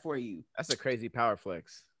do that for you." That's a crazy power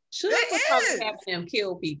flex. Should have him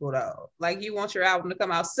kill people though. Like, you want your album to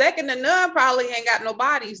come out. Second to None probably ain't got no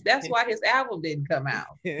bodies. That's why his album didn't come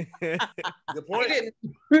out. The point he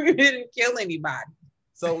didn't kill anybody.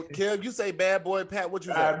 So, Kim, you say Bad Boy. Pat, what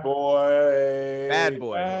you say? Bad Boy. Bad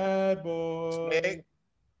Boy. Bad Boy. Meg?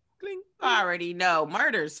 I already know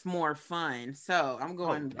murder's more fun, so I'm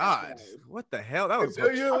going. Oh, God, what the hell? That was.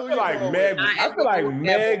 I feel like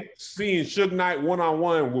Meg seeing Suge Knight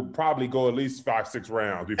one-on-one would probably go at least 5-6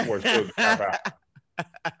 rounds before Suge tap out.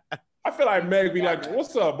 I feel like Meg be like,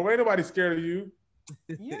 "What's up, boy? Ain't nobody scared of you."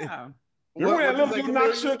 Yeah. Remember when that little dude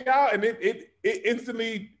knocked Suge out and it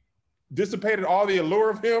instantly dissipated all the allure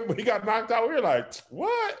of him when he got knocked out. We were like,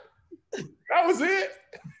 what? That was it?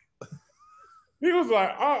 He was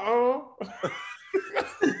like,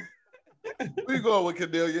 Where you going with,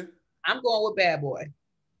 Cornelia? I'm going with Bad Boy.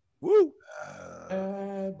 Woo.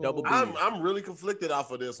 Double B. I'm really conflicted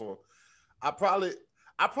off of this one. I probably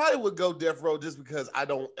would go Death Row just because I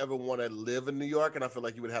don't ever want to live in New York, and I feel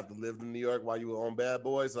like you would have to live in New York while you were on Bad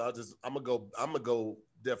Boy. So I'm gonna go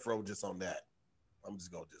Death Row just on that. I'm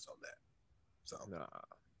just going just on that. So nah,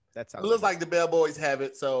 that's how it looks like the Bad Boys have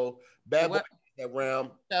it. So Bad Boy that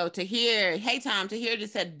round. So Tahir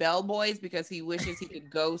just said Bell Boys because he wishes he could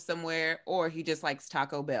go somewhere, or he just likes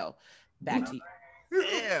Taco Bell. Back to you.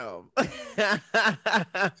 Damn.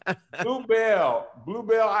 Blue Bell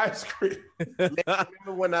ice cream.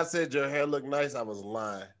 Remember when I said your hair looked nice? I was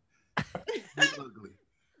lying. It's ugly.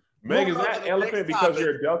 Meg, is that elephant because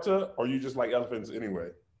you're a Delta, or you just like elephants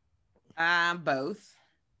anyway? Both.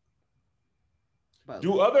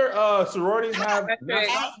 Do other sororities have?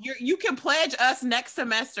 You can pledge us next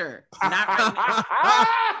semester. Not right now.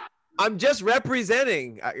 I'm just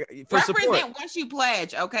representing for support. Once you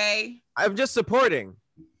pledge, okay? I'm just supporting.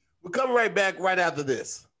 We'll come right back right after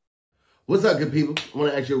this. What's up, good people? I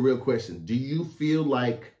want to ask you a real question. Do you feel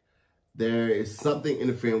like there is something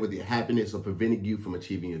interfering with your happiness or preventing you from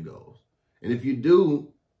achieving your goals? And if you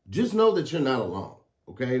do, just know that you're not alone,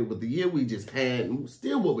 okay? With the year we just had and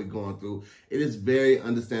still what we're going through, it is very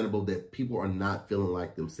understandable that people are not feeling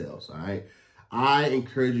like themselves, all right? I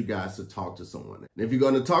encourage you guys to talk to someone. And if you're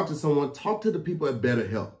going to talk to someone, talk to the people at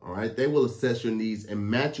BetterHelp, all right? They will assess your needs and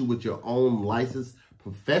match you with your own licensed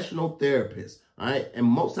professional therapist, all right? And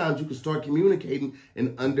most times you can start communicating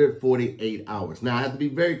in under 48 hours. Now, I have to be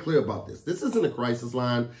very clear about this. This isn't a crisis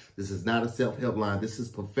line. This is not a self-help line. This is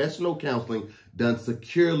professional counseling done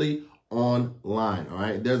securely online, all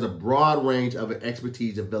right? There's a broad range of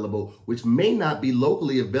expertise available, which may not be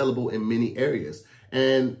locally available in many areas.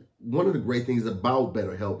 And one of the great things about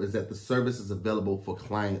BetterHelp is that the service is available for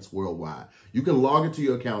clients worldwide. You can log into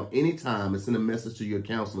your account anytime and send a message to your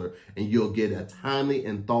counselor, and you'll get a timely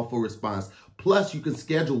and thoughtful response. Plus, you can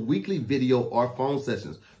schedule weekly video or phone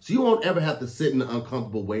sessions, so you won't ever have to sit in an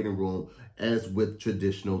uncomfortable waiting room as with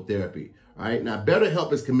traditional therapy. All right, now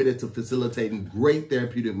BetterHelp is committed to facilitating great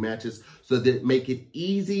therapeutic matches so that make it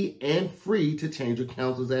easy and free to change your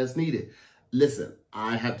counselors as needed. Listen,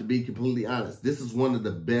 I have to be completely honest. This is one of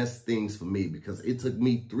the best things for me because it took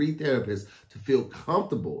me 3 therapists to feel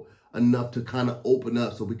comfortable enough to kind of open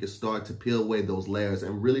up so we could start to peel away those layers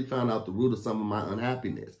and really find out the root of some of my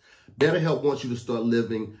unhappiness. BetterHelp wants you to start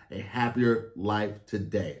living a happier life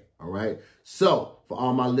today, all right? So for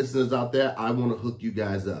all my listeners out there, I want to hook you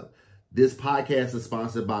guys up. This podcast is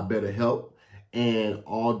sponsored by BetterHelp, and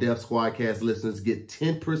all Deaf Squadcast listeners get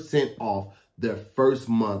 10% off their first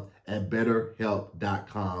month at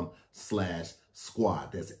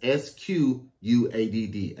betterhelp.com/squad. That's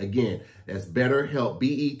SQUADD. Again, that's BetterHelp,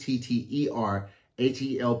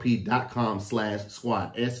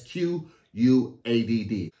 BetterHelp.com/squad.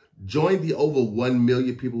 SQUADD. Join the over 1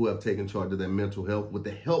 million people who have taken charge of their mental health with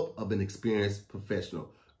the help of an experienced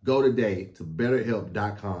professional. Go today to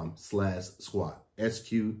betterhelp.com/squad.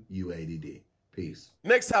 SQUADD. Peace.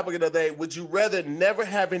 Next topic of the day, would you rather never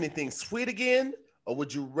have anything sweet again, or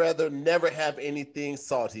would you rather never have anything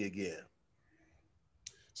salty again?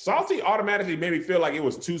 Salty automatically made me feel like it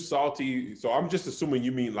was too salty. So I'm just assuming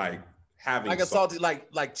you mean like having like a salty,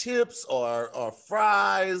 like chips or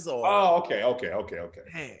fries or. Oh, okay.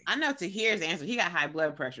 Dang. I know Tahir's answer. He got high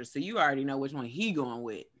blood pressure, so you already know which one he going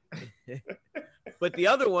with. But the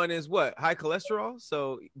other one is what? High cholesterol?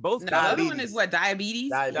 So both. No, the other one is what?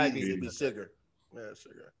 Diabetes? Diabetes. Sugar. Yeah,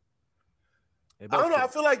 sugar. I don't know. I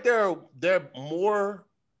feel like there are more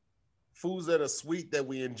foods that are sweet that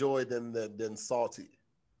we enjoy than salty.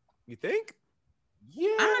 You think?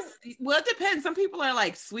 Yeah. Well, it depends. Some people are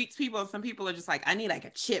like sweets people. Some people are just like, I need like a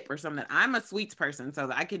chip or something. I'm a sweets person,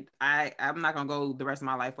 so I'm not gonna go the rest of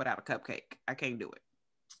my life without a cupcake. I can't do it.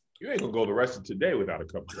 You ain't gonna go the rest of today without a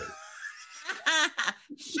cupcake.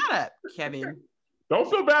 Shut up, Kevin. Don't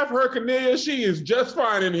feel bad for her, Cornelia. She is just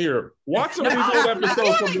fine in here. Watch some of these old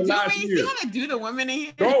episodes from the last year. You want to do the women in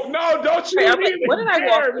here? Don't you what did I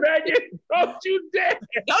dare, Megan. Don't you dare.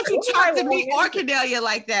 Don't you talk to me or Cornelia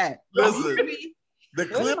like that. Listen, the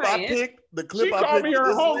clip I picked. She called me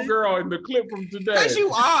her homegirl in the clip from today. Because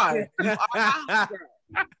you are.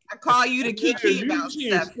 I call you to Kiki about she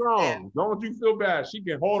stuff. Is strong. Don't you feel bad? She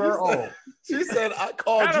can hold her own. She said, "I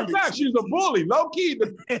called Matter you." Matter of fact, she's a bully. Low key,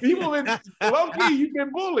 the people in low key, you've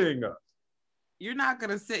been bullying us. You're not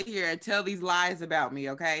gonna sit here and tell these lies about me,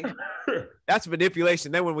 okay? That's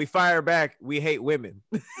manipulation. Then when we fire back, we hate women.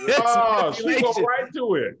 Oh, she go right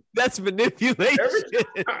to it. That's manipulation.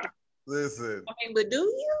 Listen. I mean, but do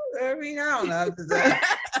you? I mean, I don't know. Do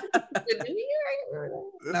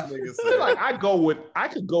you? This No. nigga I feel said, like I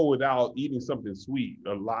could go without eating something sweet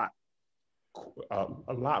a lot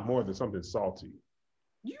more than something salty.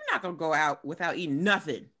 You're not gonna go out without eating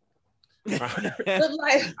nothing. But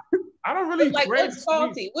like, I don't really like crave what's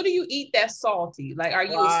salty? sweet. What do you eat that's salty? Like, are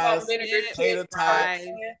you a Fries, salt vinegar potato chick? tots,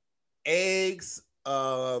 eggs.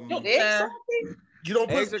 No eggs salty? You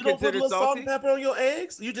don't Eggs put, are you don't put considered little salt salty? and pepper on your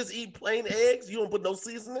eggs? You just eat plain eggs? You don't put no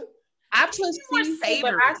seasoning? I put more seasoning, but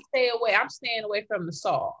savory. I stay away. I'm staying away from the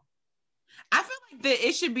salt. I feel like that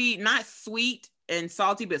it should be not sweet and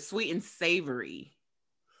salty, but sweet and savory.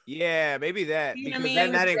 Yeah, maybe that, You know because what I then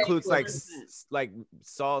mean? that includes like Exactly. like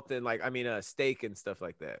salt and steak and stuff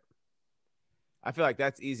like that. I feel like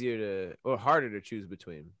that's easier to or harder to choose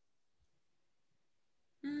between.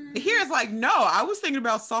 Here it's like, no, I was thinking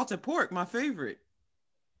about salted pork, my favorite.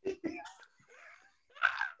 It's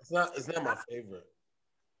not my favorite.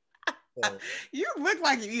 So, You look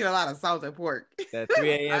like you eat a lot of salted pork. That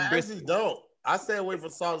 3 I a.m. actually brisket. don't. I stay away from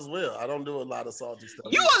salt as well. I don't do a lot of salty stuff.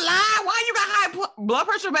 You a lie? Why you got high blood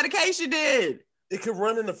pressure medication? Did It can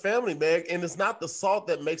run in the family, Meg, and it's not the salt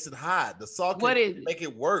that makes it high. The salt can What is it? make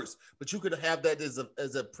it worse, but you could have that as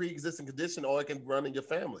a pre-existing condition, or it can run in your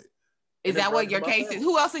family. Is And it that what runs in your my case is? family.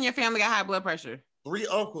 Who else in your family got high blood pressure? 3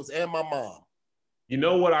 uncles and my mom. You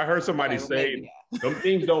know what I heard somebody Well, say? maybe Some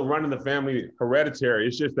things don't run in the family hereditary.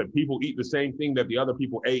 It's just that people eat the same thing that the other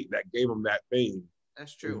people ate that gave them that thing.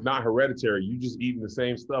 That's true. It's not hereditary. You just eating the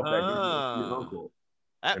same stuff that gave your uncle.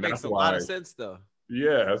 That And makes that's a lot of why- sense though.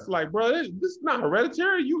 Yeah, it's like, bro, this is not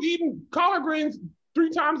hereditary. You eating collard greens 3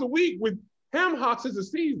 times a week with ham hocks as a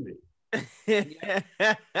seasoning.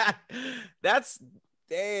 That's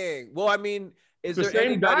dang. Well, I mean, is It's the there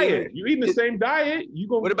same anybody diet. You eating the same diet. You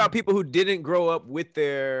go. What about people who didn't grow up with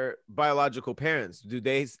their biological parents? Do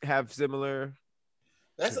they have similar?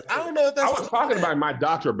 I don't know if that's. I was talking about my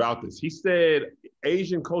doctor about this. He said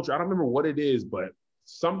Asian culture. I don't remember what it is, but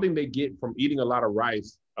something they get from eating a lot of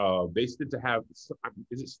rice. They tend to have,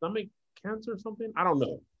 is it stomach cancer or something? I don't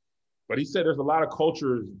know. But he said there's a lot of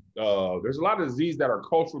cultures. There's a lot of disease that are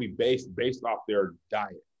culturally based off their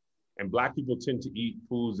diet. And Black people tend to eat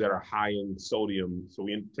foods that are high in sodium. So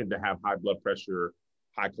we tend to have high blood pressure,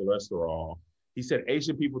 high cholesterol. He said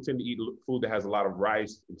Asian people tend to eat food that has a lot of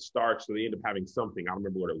rice and starch. So they end up having something. I don't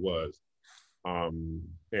remember what it was.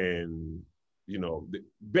 And, you know,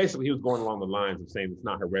 basically he was going along the lines of saying it's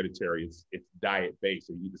not hereditary. It's diet based.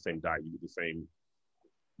 So you eat the same diet, you get the same,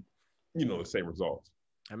 you know, the same results.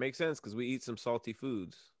 That makes sense because we eat some salty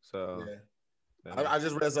foods. So Yeah. I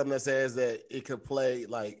just read something that says that it could play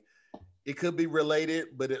like, it could be related,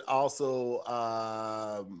 but it also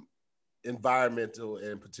environmental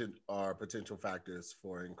and potential factors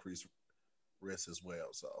for increased risk as well.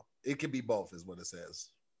 So it could be both, is what it says,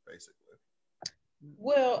 basically.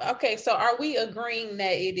 Well, okay. So are we agreeing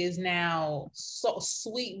that it is now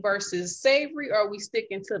sweet versus savory, or are we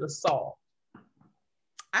sticking to the salt?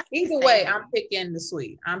 Either way, I'm picking the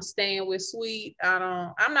sweet. I'm staying with sweet.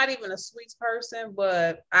 I'm not even a sweets person,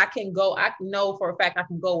 but I know for a fact I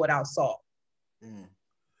can go without salt.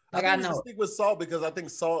 Like I know. Stick with salt because I think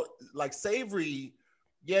salt, like savory,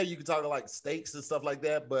 yeah, you can talk about like steaks and stuff like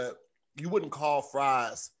that, but you wouldn't call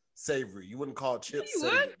fries savory. You wouldn't call chips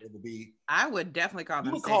savory. It would be. I would definitely call them.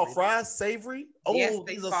 You would savory. call fries savory? Oh, yes,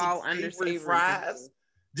 they these are fall some under savory savory fries.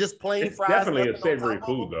 Just plain It's fries. definitely a nothing on savory top of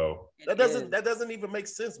food, them? though. That doesn't even make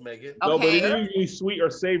sense, Megan. No, but Okay. it is usually sweet or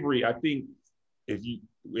savory. I think if you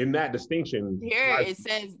in that distinction. Here it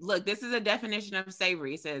says, look, this is a definition of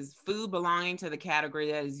savory. It says food belonging to the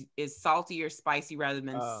category that is salty or spicy rather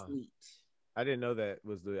than sweet. I didn't know that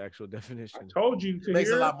was the actual definition. I told you to It makes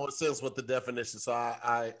hear. a lot more sense with the definition, so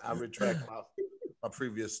I retract my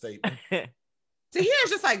previous statement. So here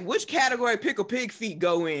it's just like, which category pickle pig feet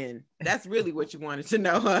go in? That's really what you wanted to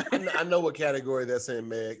know, huh? I know what category that's in,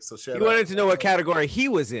 Meg. So shut up. He wanted to know what category he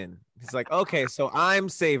was in. He's like, okay, so I'm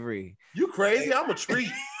savory. You crazy? I'm a treat.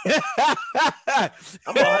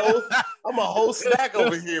 I'm a whole snack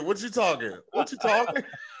over here. What you talking? What you talking?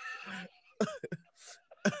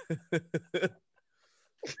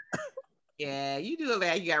 Yeah, you do look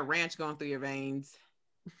like you got ranch going through your veins.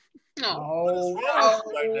 Oh,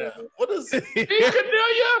 Right now. What is See,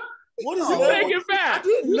 Cornelia? what is You it? take it back. I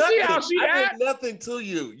did You nothing. see how she I acts? did nothing to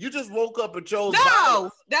you. You just woke up and chose No,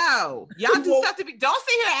 y'all do Well- stuff to me. Don't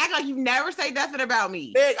sit here and act like you never say nothing about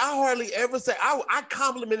me. Meg, I hardly ever say I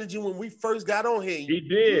complimented you when we first got on here. He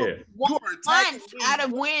did. You were attacking Once me. out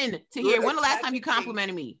of when to You're hear. When the last time attacking you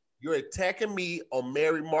complimented me? You're attacking me on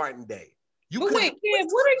Mary Martin Day. But wait, Ken,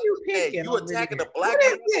 what are you picking? You attacking the black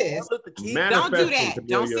man? Don't do that.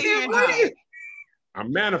 Don't sit here and do that.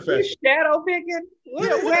 I'm manifesting. You shadow picking?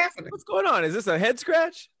 What's going on? Is this a head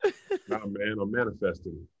scratch? Nah, man, I'm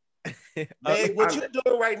manifesting. Hey, what you're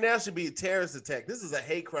doing right now should be a terrorist attack. This is a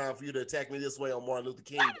hate crime for you to attack me this way on Martin Luther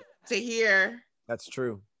King Day. To hear. That's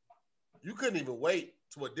true. You couldn't even wait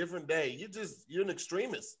to a different day. You're an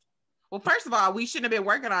extremist. Well, first of all, we shouldn't have been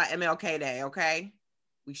working on MLK Day, okay?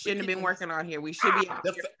 We shouldn't have been working on here. We should be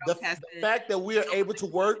the fact that we are able to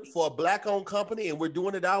work for a black-owned company and we're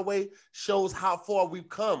doing it our way shows how far we've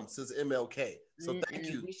come since MLK. So thank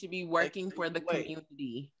you. We should be working for the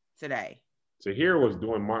community today. Tahir was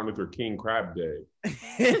doing Martin Luther King Crab Day.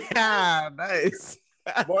 Yeah, nice.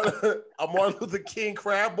 Martin Luther King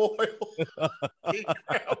crab boy. King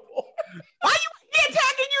crab boy. Why he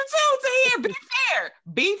attacking you too, Tahir? Be fair.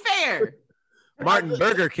 Be fair. Martin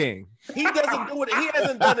Burger King. He doesn't do it. He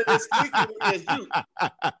hasn't done it as frequently as you.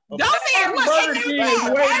 Don't say it. Burger King is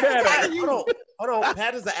way better. Hold on.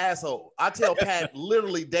 Pat is an asshole. I tell Pat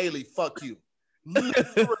literally daily, fuck you.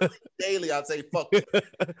 Literally daily, I say fuck you.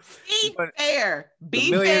 Be fair. Be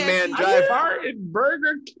the Million fair. Man Drive. Martin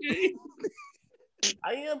Burger King.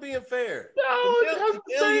 I am being fair. No,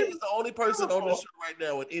 Ilya is the only person on the show right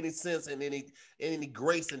now with any sense and any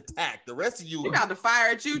grace and tact. The rest of you, we about to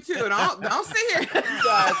fire at you too. Don't sit here.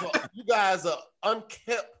 You guys are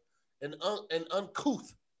unkept and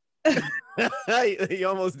uncouth. You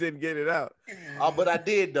almost didn't get it out. But I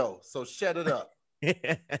did though. So shut it up.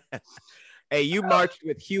 Hey, you marched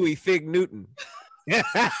with Huey Fig Newton. It's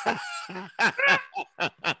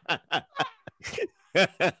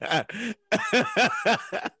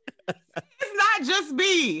not just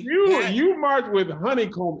me. You marched with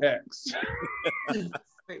Honeycomb X.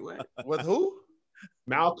 Wait, what? With who?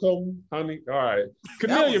 Malcolm Honey. All right.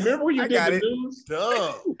 Cornelia, remember when you did the news?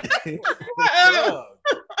 Dumb.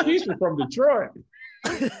 He's from Detroit.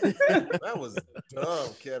 That was dumb,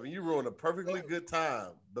 Kevin. You ruined a perfectly good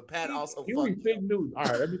time. But Pat also Huey Fig Newton. All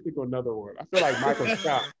right, let me think of another one. I feel like Michael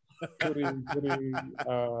Scott.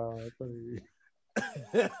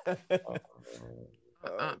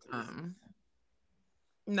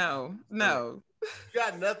 No. You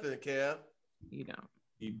got nothing, Kev. You don't.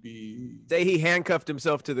 Say he handcuffed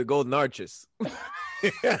himself to the Golden Arches.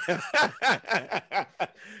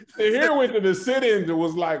 Here went to the sit-ins and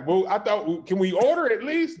was like, well, I thought, can we order at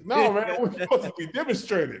least? No, man, we're supposed to be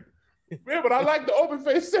demonstrating. Man, but I like the open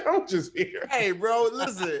face sandwiches here. Hey, bro,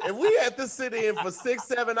 listen, if we had to sit in for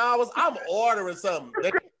 6-7 hours, I'm ordering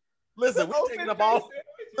something. Listen, we're taking up all.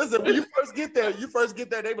 Listen, when you first get there,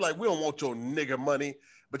 they be like, we don't want your nigga money,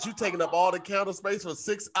 but you taking up all the counter space for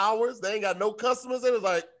 6 hours. They ain't got no customers. They was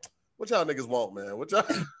like, what y'all niggas want, man? What y'all?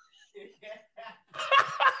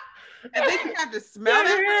 And then you have to smell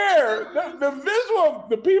it. The visual of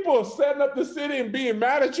the people setting up the city and being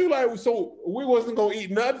mad at you, like, so we wasn't gonna eat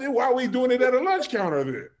nothing. Why are we doing it at a lunch counter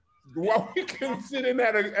then? Why we couldn't sit in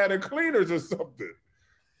at a cleaners or something?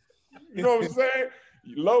 You know what I'm saying?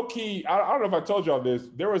 Low key, I don't know if I told y'all this.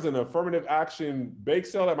 There was an affirmative action bake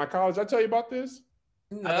sale at my college. Did I tell you about this?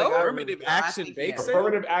 No. Affirmative action bake sale.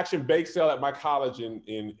 Affirmative action bake sale at my college at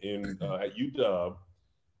UW.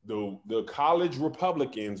 The college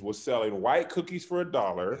Republicans was selling white cookies for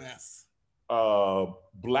 $1. Yes.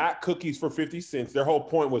 Black cookies for 50 cents. Their whole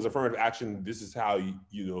point was affirmative action. This is how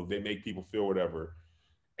they make people feel whatever.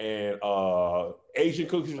 And Asian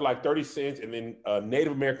cookies were like 30 cents, and then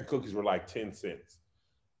Native American cookies were like 10 cents.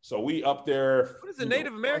 So we up there. What is a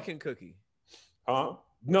Native American cookie? Huh?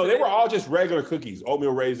 No, they were all just regular cookies,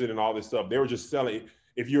 oatmeal raisin and all this stuff. They were just selling.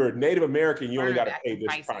 If you're a Native American, you only got to pay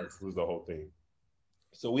this price. Was the whole thing.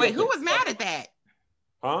 So wait, who was mad at that?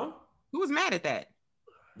 Huh? Who was mad at that?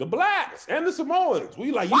 The blacks and the Samoans.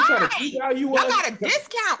 We like, you trying to see how you was? Y'all got a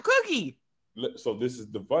discount cookie. So this is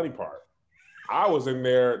the funny part. I was in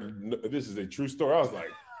there. This is a true story. I was like,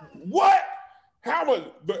 what? How much?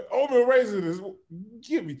 The oatmeal raisin is,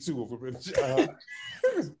 give me 2 of them.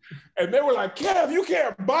 And they were like, Kev, you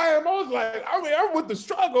can't buy them. I was like, I mean, I'm with the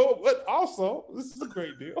struggle, but also, this is a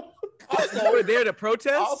great deal. Also, you were there to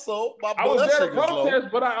protest? Also, I was there to protest,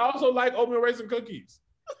 but I also like oatmeal raisin cookies.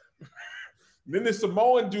 Then this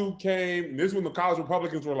Samoan dude came, and this is when the college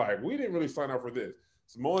Republicans were like, we didn't really sign up for this.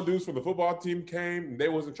 Samoan dudes from the football team came, and they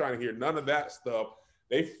wasn't trying to hear none of that stuff.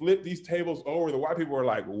 They flipped these tables over. The white people were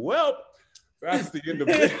like, well, that's the end of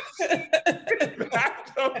it.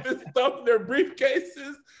 Packed up this stuff in their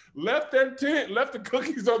briefcases, left their tent, left the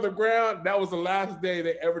cookies on the ground. That was the last day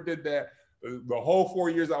they ever did that. The whole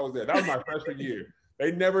 4 years I was there. That was my freshman year.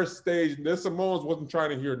 They never staged. The Samoans wasn't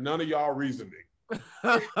trying to hear none of y'all reasoning.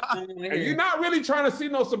 And you're not really trying to see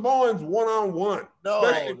no Samoans one-on-one. No,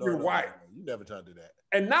 especially if you're white. No. You never try to do that.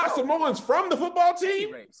 And not Samoans from the football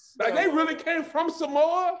team. Like they really came from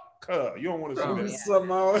Samoa. You don't want to see them.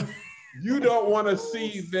 Samoa. You don't want to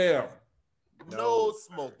see them. No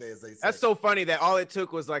smoke there, as they say. That's so funny that all it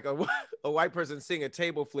took was like a white person sing a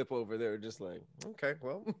table flip over there, just like, okay,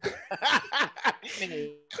 well.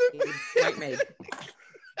 White maid.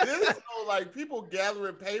 This is like people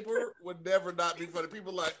gathering paper would never not be funny.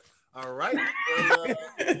 People like, all right.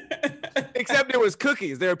 Except it was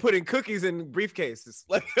cookies. They were putting cookies in briefcases.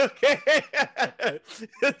 Like, okay.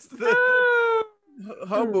 It's the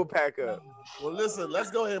humble pack up. Well, listen,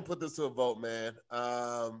 let's go ahead and put this to a vote, man.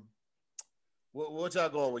 What y'all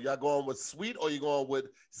going with? Y'all going with sweet or you going with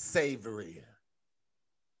savory?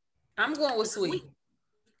 I'm going with sweet.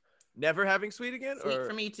 Never having sweet again? Sweet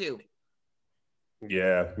for me too.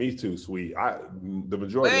 Yeah, me too, sweet. The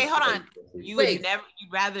majority. Wait, hold on. You'd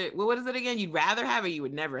rather, what is it again? You'd rather have or you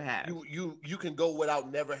would never have? You can go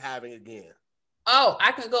without never having again. Oh,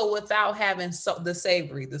 I can go without having the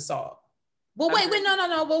savory, the salt. But wait,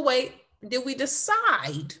 no. But wait, did we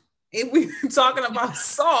decide if we're talking about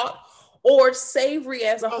salt or savory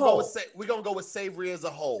as a whole? We're going to go with savory as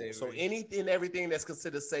a whole. Savory. So anything, everything that's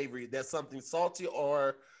considered savory, that's something salty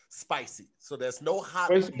or spicy. So there's no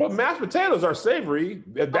hot. But mashed potatoes are savory.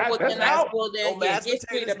 That's out. No mashed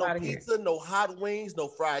potatoes, no pizza, no hot wings, no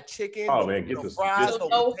fried chicken. Oh man, get no this. Fries, no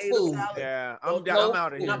potato food. salad. Yeah, I'm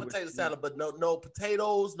out of here. Not potato salad, but no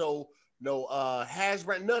potatoes, no hash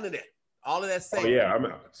brown, none of that. All of that savory. Oh yeah, I'm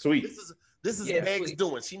sweet. This is Meg's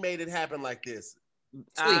doing. She made it happen like this.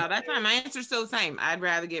 That's fine. My answer's still the same. I'd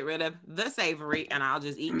rather get rid of the savory and I'll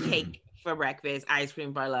just eat cake for breakfast, ice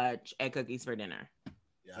cream for lunch, and cookies for dinner.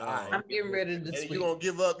 Yeah, right. I'm getting rid of the sweet. You're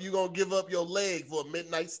gonna give up your leg for a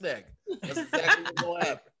midnight snack. That's exactly what's gonna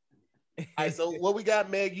happen. All right, so what we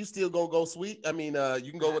got, Meg? You still gonna go sweet? I mean,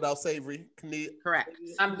 you can go without savory. Correct.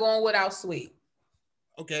 I'm going without sweet.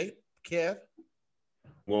 Okay. Kev?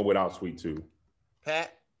 Going without sweet too.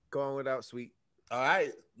 Pat? Going without sweet. All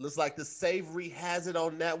right. Looks like the savory has it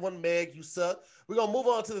on that one. Meg, you suck. We're gonna move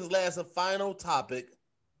on to this last and final topic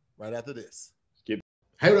right after this.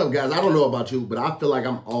 Hey, what up, guys? I don't know about you, but I feel like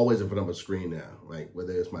I'm always in front of a screen now. Like,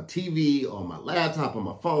 whether it's my TV or my laptop or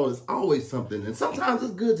my phone, it's always something. And sometimes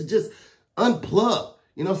it's good to just unplug,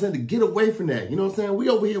 you know what I'm saying, to get away from that. You know what I'm saying? We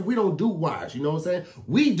over here, we don't do wires, you know what I'm saying?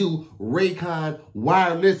 We do Raycon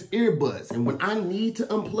wireless earbuds. And when I need to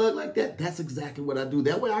unplug like that, that's exactly what I do.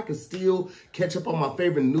 That way I can still catch up on my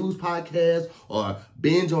favorite news podcast or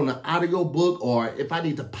binge on an audio book, or if I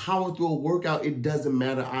need to power through a workout, it doesn't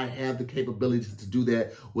matter. I have the capabilities to do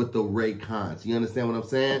that with the Raycons. You understand what I'm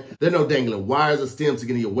saying? There are no dangling wires or stems to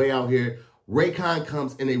get in your way out here. Raycon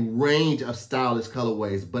comes in a range of stylish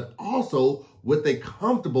colorways, but also with a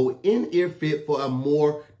comfortable in-ear fit for a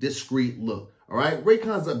more discreet look. All right,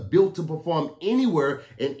 Raycons are built to perform anywhere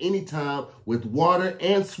and anytime with water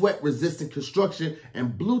and sweat-resistant construction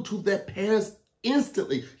and Bluetooth that pairs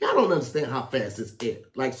instantly. Y'all don't understand how fast this is.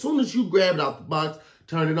 Like, soon as you grab it out the box,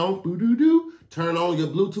 turn it on, boo-doo-doo, turn on your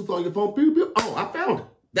Bluetooth on your phone, boo-boo. Oh, I found it.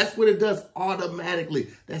 That's what it does automatically.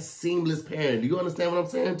 That's seamless pairing. Do you understand what I'm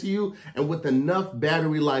saying to you? And with enough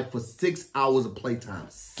battery life for 6 hours of playtime,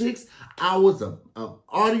 6 hours of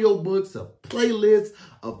audiobooks, of playlists,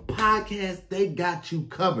 of podcasts, they got you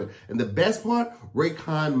covered. And the best part,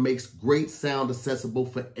 Raycon makes great sound accessible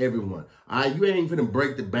for everyone. All right, you ain't even finna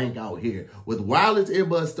break the bank out here. With wireless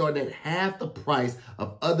earbuds starting at half the price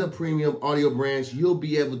of other premium audio brands, you'll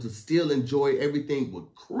be able to still enjoy everything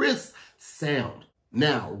with crisp sound.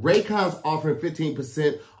 Now, Raycon's offering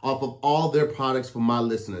 15% off of all their products for my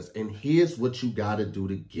listeners. And here's what you got to do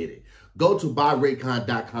to get it. Go to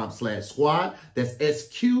buyraycon.com/squad. That's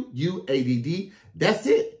SQUADD. That's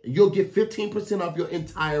it. You'll get 15% off your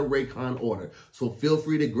entire Raycon order. So feel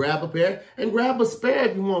free to grab a pair and grab a spare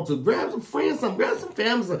if you want to. Grab some friends, grab some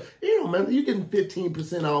family. You know, man, you're getting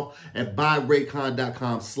 15% off at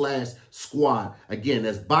buyraycon.com/squad. Again,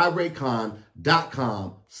 that's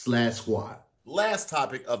buyraycon.com/squad. Last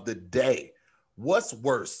topic of the day. What's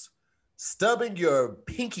worse, stubbing your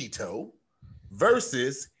pinky toe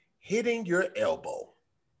versus hitting your elbow?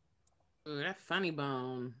 Ooh, that funny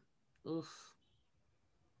bone. Oof.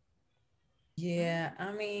 Yeah,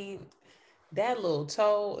 I mean, that little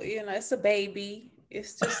toe, you know, it's a baby.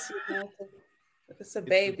 It's just, you know, it's a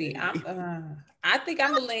baby. I think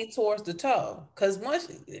I'm gonna lean towards the toe, because once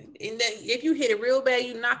if you hit it real bad,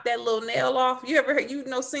 you knock that little nail off. You ever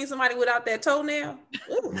seen somebody without that toenail?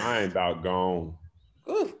 Ooh. Mine's out gone.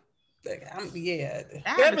 Ooh, yeah.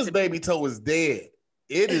 Kevin's baby toe is dead.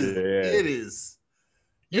 It is.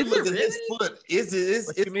 You Is look it at his really? foot.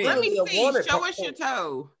 It's Let me literally a see. wanted Show us toe. your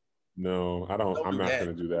toe. No, I don't. Don't I'm do not that.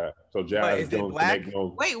 going to do that. So But Jazz is it Jones can black? make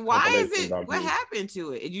no Wait, why is compilation it? about What me. happened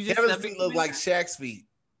to it? You just Kevin's stubbed feet your look like finger? Shaq's feet.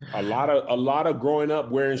 A lot of growing up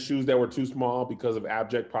wearing shoes that were too small because of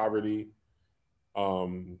abject poverty.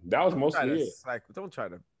 That was mostly it. Don't try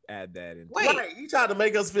to add that in. Wait. Right, you tried to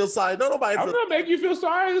make us feel sorry. No, nobody. I'm not making you feel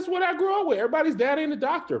sorry. This is what I grew up with. Everybody's dad ain't a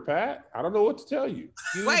doctor, Pat. I don't know what to tell you.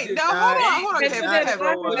 Wait, no, hold on, That's Kevin. not-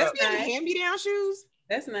 Kevin. that's That's getting nice. hand-me-down shoes.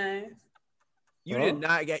 That's nice. You Huh? did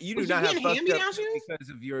not get. You do Was you not have getting fucked hand-me-down up shoes? because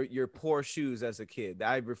of your poor shoes as a kid.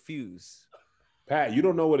 I refuse. Pat, you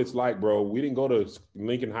don't know what it's like, bro. We didn't go to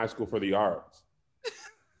Lincoln High School for the arts.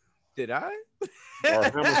 Did I? Or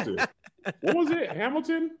Hamilton. What was it?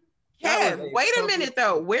 Hamilton? Kev, wait a minute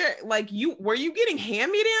though. Where, like, were you getting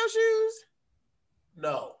hand-me-down shoes?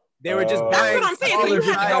 No. They were just Uh, buying. That's what I'm saying. So you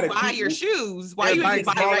smaller had to go size. buy your shoes. Why They're you buying didn't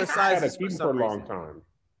buy smaller right I had sizes to keep for them some for a long reason. time.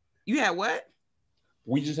 You had what?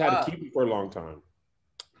 We just had to keep them for a long time.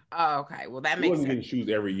 Oh, okay. Well, that We makes wasn't sense. getting shoes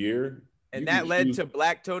every year. And You that get led shoes- to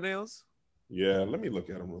black toenails. Yeah, let me look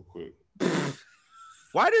at them real quick.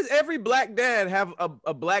 Why does every black dad have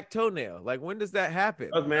a black toenail? Like, when does that happen?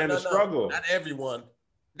 Look, man, No, the struggle. Not everyone.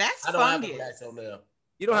 That's I don't have a fungus. black toenail.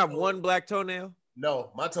 You don't have one black toenail?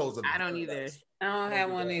 No, my toes are. I don't either. I don't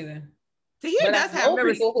have one either. Tahir But does I have. know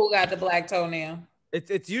people who got the black toenail.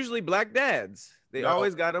 It's usually black dads. They No.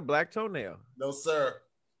 always got a black toenail. No, sir.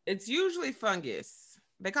 It's usually fungus.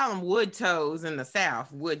 They call them wood toes in the South.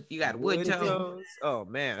 You got wood toes. Oh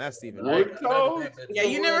man, that's even Wood toes? Yeah,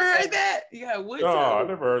 you never heard that? You got wood No, I toes.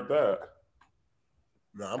 never heard that.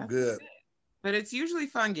 No, I'm good. But it's usually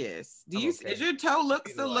fungus. I'm okay. Does your toe Be a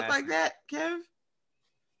still little look like acid. that, Kev?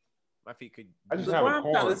 My feet could. I just That's have what a I'm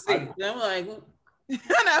trying corn. to see. I'm like,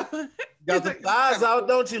 I know. Got the thighs out,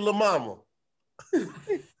 don't you, La Mama?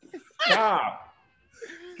 Stop.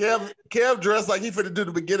 Kev dressed like he finna do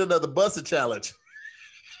the beginning of the Buster Challenge.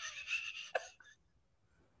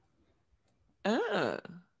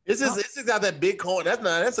 It's just got that big corn.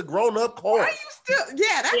 That's a grown up corn. Why you still?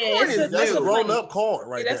 Yeah, that Yeah, corn it's is a- That's a new. grown up corn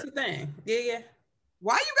right that's there. the thing. Yeah.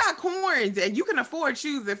 Why you got corns and you can afford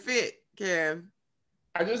shoes that fit, Kev?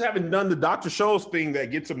 I just haven't done the Dr. Scholl's thing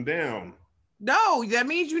that gets them down. No, that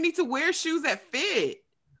means you need to wear shoes that fit.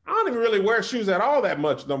 I don't even really wear shoes at all that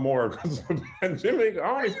much no more because of the pandemic. I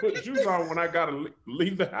only put shoes on when I gotta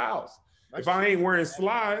leave the house. If I ain't wearing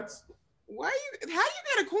slides. How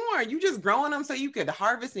you get a corn? You just growing them so you could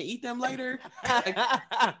harvest and eat them later? Like,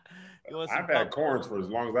 I've had corns for as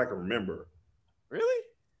long as I can remember. Really?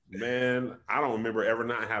 Man, I don't remember ever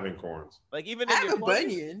not having corns. Like even I in have your a 20s?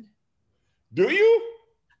 bunion. Do you?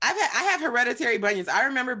 I have hereditary bunions. I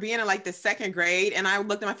remember being in like the second grade and I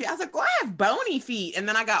looked at my feet. I was like, well, I have bony feet. And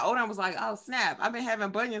then I got older and I was like, oh snap, I've been having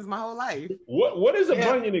bunions my whole life. What is a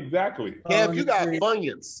bunion exactly? Kev, you got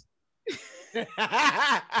bunions.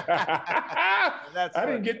 I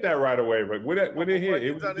didn't get that right away, but when it hit,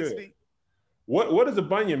 it was good. What is a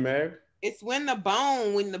bunion, Meg? It's when the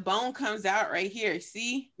bone comes out right here.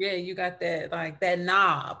 See? Yeah, you got that, like that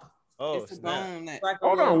knob. Oh, It's the bone that. Like a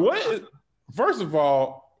Hold little- on. What is? First of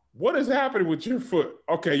all, what is happening with your foot?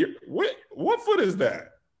 Okay, what foot is that?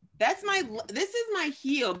 This is my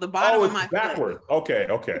heel, the bottom Oh, of my it's backward. foot. Okay.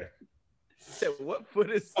 What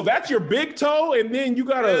foot is? So that's your big toe, and then you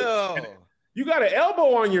got an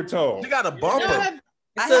elbow on your toe. You got a bumper.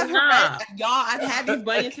 I've had these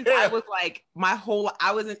bunions since I was like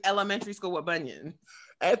I was in elementary school with bunions.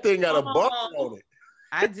 That thing got a bumper on it.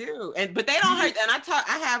 I do, but they don't hurt. And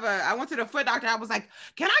I went to the foot doctor. I was like,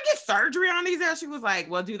 "Can I get surgery on these?" And she was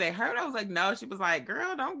like, "Well, do they hurt?" I was like, "No." She was like,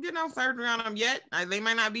 "Girl, don't get no surgery on them yet. They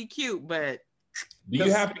might not be cute, but." Do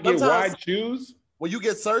you have to get wide shoes? When you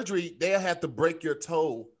get surgery, they'll have to break your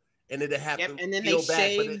toe, and then they have to. And then they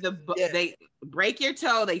shave they break your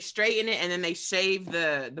toe, they straighten it, and then they shave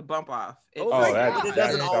the bump off. It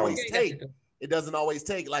doesn't always take. It doesn't always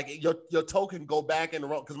take. Like your toe can go back in the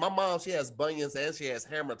wrong. Because my mom, she has bunions and she has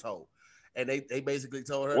hammer toe, and they basically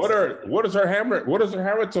told her. What is her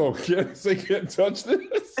hammer toe? Can't touch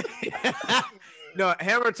this. No,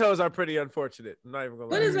 hammer toes are pretty unfortunate. I'm not even gonna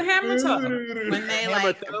lie. What is a hammer toe? When they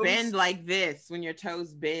bend like this, when your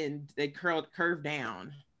toes bend, they curve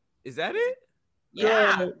down. Is that it?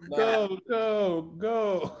 Yeah.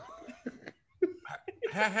 Go.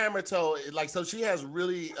 Her hammer toe, so she has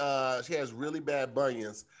really bad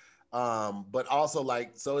bunions, but also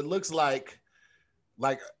so it looks like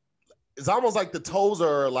it's almost like the toes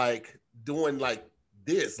are like doing like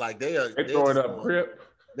this, like they're throwing up grip.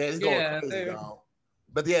 It's going crazy, dog.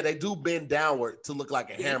 But yeah, they do bend downward to look like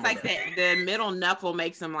a hammer. It's like the middle knuckle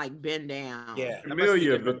makes them like bend down. Yeah.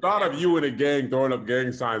 Amelia, the thought of you in a gang throwing up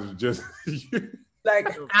gang signs is just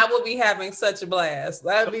like I would be having such a blast.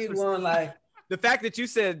 I'd be one like the fact that you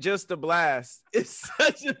said just a blast is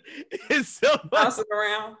so bouncing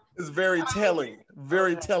around. It's very telling.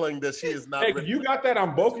 Very telling that she is not. Hey, you got that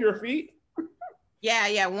on both your feet?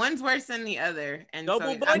 Yeah. One's worse than the other. And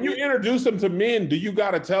double when you introduce them to men, do you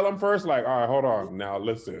got to tell them first? Like, all right, hold on. Now,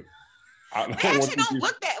 listen. They actually don't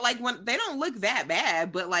look that, like, when they don't look that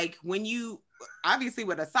bad, but like when you, obviously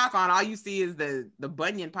with a sock on, all you see is the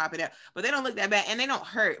bunion popping out, but they don't look that bad and they don't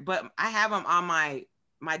hurt. But I have them on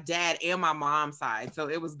my dad and my mom's side, so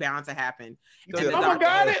it was bound to happen. So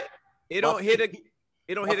got it. It don't hit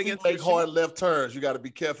against. Make hard left turns. You got to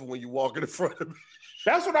be careful when you walk in front of me.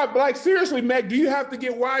 That's what I like. Seriously, Meg, do you have to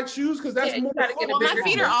get wide shoes? Because that's more. Well, my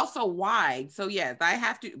feet are also wide, so yes, I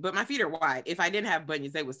have to. But my feet are wide. If I didn't have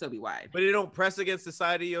bunions, they would still be wide. But it don't press against the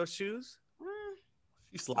side of your shoes.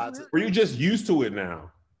 She slides it. Were you just used to it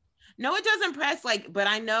now? No, it doesn't press. Like, but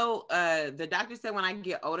I know the doctor said when I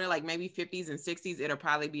get older, like maybe 50s and 60s, it'll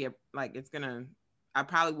probably be I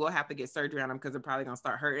probably will have to get surgery on them because they're probably gonna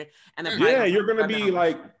start hurting. And then you're gonna be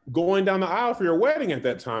like going down the aisle for your wedding at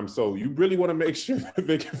that time. So you really want to make sure that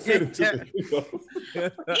they can fit into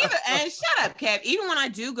the and shut up, Kev. Even when I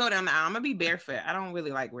do go down the aisle, I'm gonna be barefoot. I don't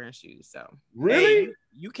really like wearing shoes. So really, hey,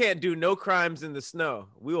 you can't do no crimes in the snow.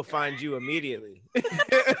 We will find you immediately. You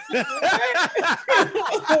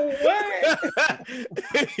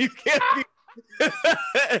can't be.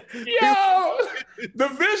 Yo, the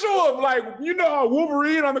visual of like, you know how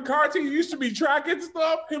Wolverine on the cartoon used to be tracking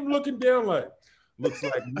stuff, him looking down like, looks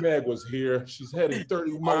like Meg was here. She's heading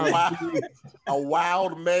 30 miles. A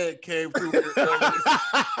wild Meg came through.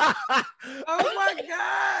 Oh my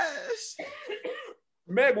gosh.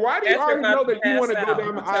 Meg, why do you already know that you want to go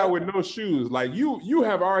down the aisle with no shoes? Like you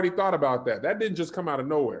have already thought about that. That didn't just come out of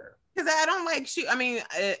nowhere. Because I don't like shoes. I mean,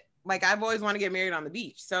 like I've always wanted to get married on the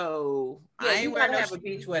beach, so I ain't want to have a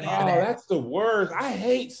beach wedding. Oh, that's the worst. I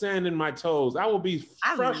hate sand in my toes. I will be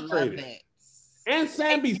frustrated. I love it. And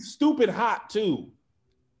sand be stupid hot too.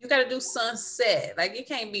 You got to do sunset. Like it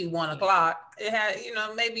can't be 1 o'clock. It had,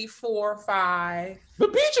 maybe 4 or 5. The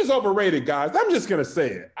beach is overrated, guys. I'm just gonna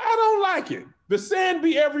say it. I don't like it. The sand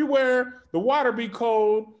be everywhere. The water be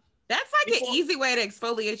cold. That's like an easy way to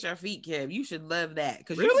exfoliate your feet, Kev. You should love that.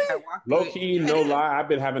 Because really? Low key, no lie. I've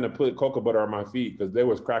been having to put cocoa butter on my feet because they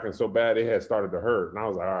was cracking so bad it had started to hurt. And I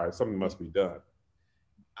was like, all right, something must be done.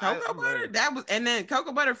 Cocoa butter? And then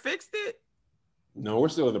cocoa butter fixed it? No, we're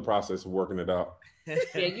still in the process of working it out. Yeah,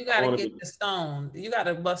 you gotta get the stone. You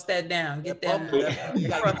gotta bust that down. Get that.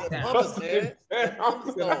 Bust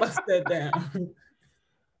that down.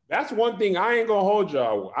 That's one thing I ain't gonna hold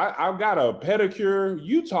y'all. I've got a pedicure.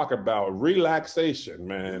 You talk about relaxation,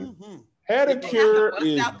 man. Mm-hmm. Pedicure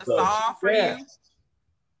is out the saw for you.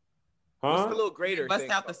 Huh? What's the little grater bust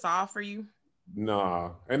thing? Out the saw for you?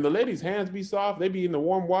 Nah. And the ladies' hands be soft. They be in the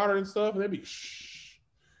warm water and stuff, and they be shh.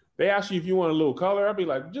 They ask you if you want a little color. I'll be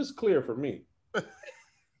like, just clear for me.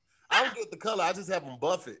 I don't get the color. I just have them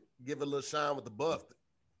buff it. Give it a little shine with the buff.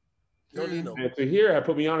 You don't need no. And to here, I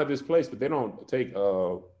put me on at this place, but they don't take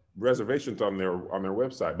reservations on their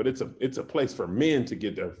website. But it's a place for men to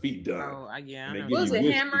get their feet done. Oh, yeah. Was it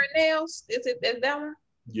Hammer and Nails? Is that one?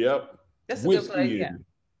 Yep. That's a good place. Yeah.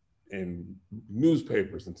 And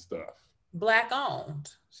newspapers and stuff. Black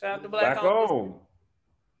owned. Shout out to Black owned.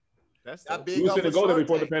 That's we was going to go there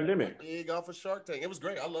before the pandemic. Big off of Shark Tank. It was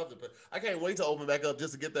great. I loved it. But I can't wait to open back up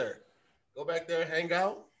just to get there. Go back there, hang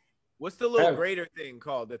out. What's the little grater thing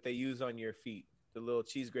called that they use on your feet? The little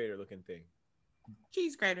cheese grater looking thing.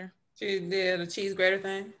 Cheese grater. The cheese grater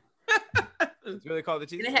thing. It's really called the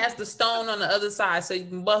cheese. And it has the stone on the other side, so you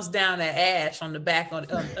can bust down that ash on the back of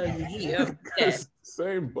your heel.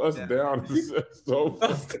 Same bust down. So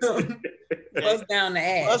bust down the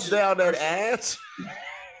ash. Bust down that ash.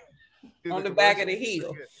 On the back of the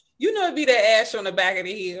heel. It'd be that ash on the back of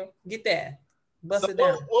the heel. Get that. Bust it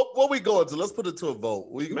down. What we going to? Let's put it to a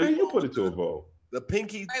vote. Man, you put it to a vote. The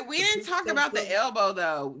pinky. Wait, we didn't talk about the elbow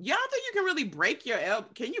though. Y'all think you can really break your elbow?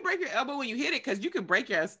 Can you break your elbow when you hit it? Because you can break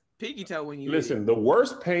your pinky toe when you listen. The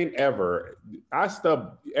worst pain ever. I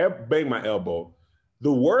bang my elbow.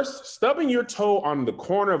 The worst, stubbing your toe on the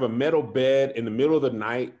corner of a metal bed in the middle of the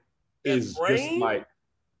night is just like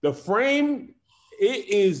the frame. It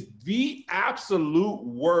is the absolute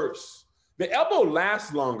worst. The elbow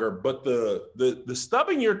lasts longer, but the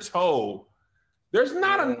stubbing your toe, there's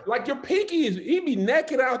not like your pinky he'd be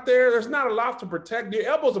naked out there. There's not a lot to protect. Your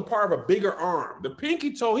elbow's a part of a bigger arm. The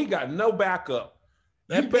pinky toe, he got no backup.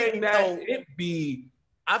 You bang that, it be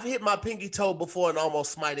I've hit my pinky toe before and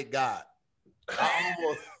almost smited God. I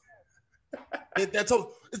almost hit that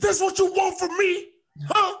toe. Is this what you want from me?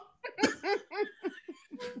 Huh?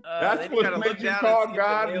 That's what made you call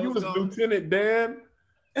God. You was Lieutenant Dan.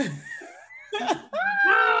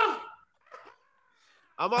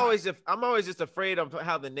 I'm always just afraid of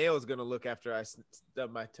how the nail is gonna look after I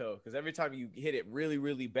stub my toe, because every time you hit it really,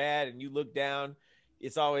 really bad and you look down,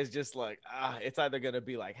 it's always just like it's either gonna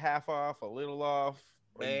be like half off, a little off.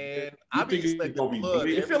 Man, I be expecting blood.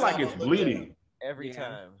 It feel like it's bleeding every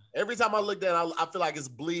time. Every time I look down, I feel like it's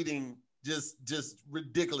bleeding just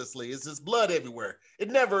ridiculously. It's just blood everywhere.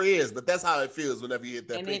 It never is, but that's how it feels whenever you hit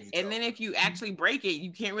that pinky toe. And then if you actually break it,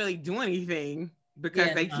 you can't really do anything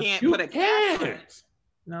because they can't put a cast on it.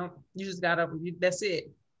 No, you just gotta. That's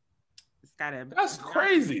it. It's gotta. That's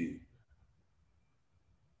crazy.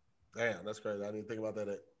 Damn, that's crazy. I didn't think about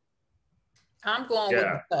that. I'm going with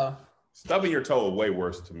the toe. Stubbing your toe is way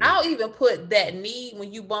worse to me. I'll even put that knee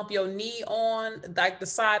when you bump your knee on like the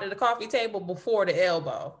side of the coffee table before the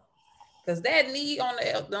elbow, because that knee on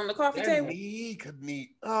the coffee table.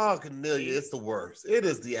 Oh, Cornelia, it's the worst. It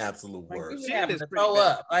is the absolute worst. Like you be having to throw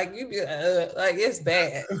up. Like you be like it's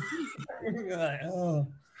bad. You're like, oh.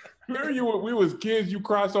 Remember we was kids, you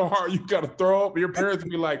cry so hard you gotta throw up. Your parents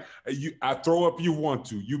be like, I throw up, you want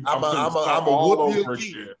to. I'm a whoop you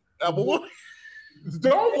shit. I'm a whoop.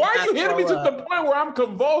 Why are you hitting me to the point where I'm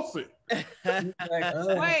convulsing?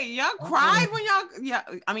 Wait, y'all cried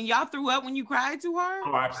when y'all threw up when you cried too hard?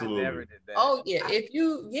 Oh, absolutely. I never did that. Oh yeah, if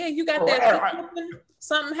you got that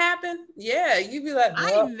something happened, you be like,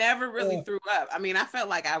 I never really threw up. I mean, I felt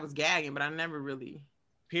like I was gagging, but I never really.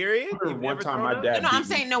 Period. One time my dad. No, I'm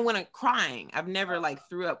saying no when I'm crying. I've never like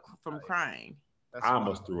threw up from crying. I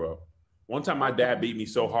almost threw up. One time my dad beat me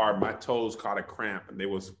so hard, my toes caught a cramp and they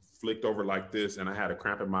was flicked over like this, and I had a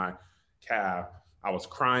cramp in my calf. I was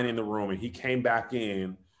crying in the room, and he came back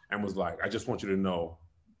in and was like, I just want you to know,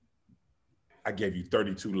 I gave you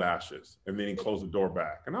 32 lashes. And then he closed the door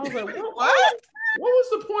back. And I was like, what? What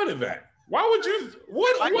was the point of that? Why would you,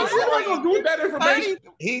 what am I going to do with that information?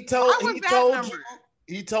 He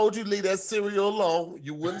told you leave that cereal alone.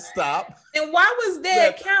 You wouldn't stop. And why was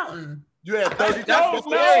Dad counting? You had 32.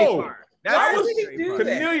 No.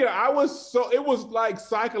 Cornelia, it was like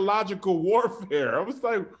psychological warfare. I was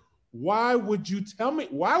like, why would you tell me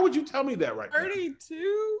that right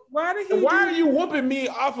 32? Now? Why are you whooping me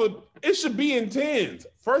off of, it should be in tens.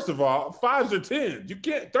 First of all, 5s or 10s. You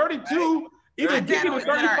can't, 32, either give me the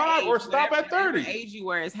 35 or stop at 30. Age you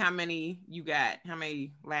were is how many you got, how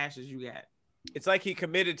many lashes you got. It's like he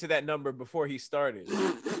committed to that number before he started,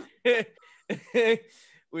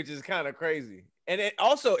 which is kind of crazy. And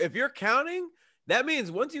also, if you're counting, that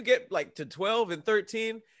means once you get like to 12 and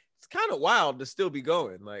 13, it's kind of wild to still be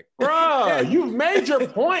going. Like, bruh, you've made your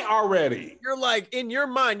point already. You're like, in your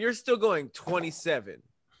mind, you're still going 27,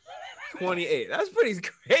 28. That's pretty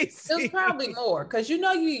crazy. It's probably more because you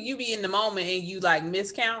be in the moment and you like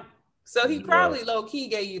miscount. So he probably low key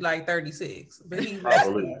gave you like 36. But he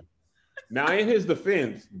probably. Now, in his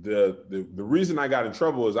defense, the reason I got in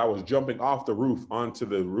trouble is I was jumping off the roof onto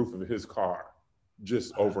the roof of his car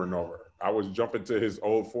just over and over. I was jumping to his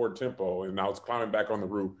old Ford Tempo, and I was climbing back on the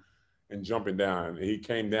roof and jumping down. And he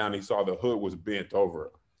came down, he saw the hood was bent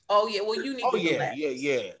over. Oh, yeah. Well, you need to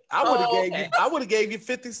yeah. I would have gave you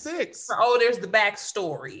 56. Oh, there's the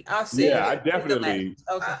backstory. I'll see. Yeah, I definitely.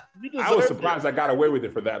 Okay. I was surprised I got away with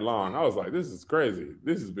it for that long. I was like, this is crazy.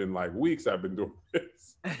 This has been like weeks I've been doing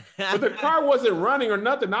this. But the car wasn't running or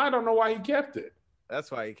nothing. I don't know why he kept it.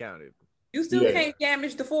 That's why he counted. You still can't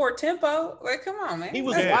damage the Ford Tempo. Like, come on, man. He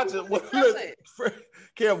was watching.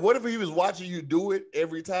 Kev, what if he was watching you do it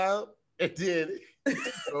every time and then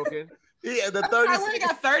broken? Yeah, the 30. I only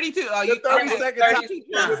got 32. Oh, the 30-second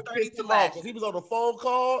time. 32 off. He was on a phone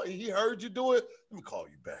call and he heard you do it. Let me call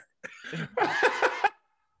you back.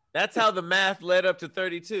 That's how the math led up to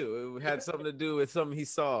 32. It had something to do with something he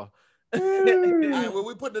saw. All right, well,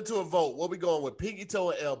 we put it to a vote. What we going with? Pinky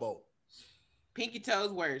toe or elbow? Pinky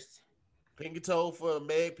toe's worse. Pinky toe for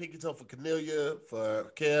Meg, pinky toe for Cornelia,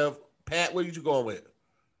 for Kev. Pat, what are you going with?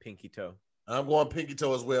 Pinky toe. I'm going pinky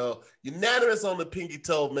toe as well. Unanimous on the pinky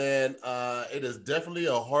toe, man. It is definitely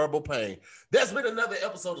a horrible pain. That's been another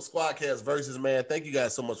episode of SquADcast Versus, man. Thank you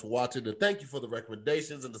guys so much for watching, and thank you for the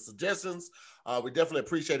recommendations and the suggestions. We definitely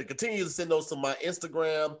appreciate it. Continue to send those to my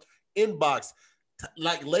Instagram inbox.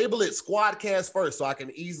 Like, label it SquADcast first so I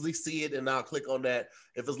can easily see it, and I'll click on that.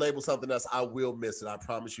 If it's labeled something else, I will miss it. I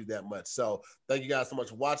promise you that much. So thank you guys so much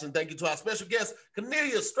for watching. Thank you to our special guest,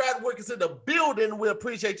 Cornelia Stratton is in the building. We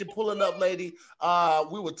appreciate you pulling up, lady.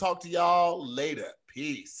 We will talk to y'all later.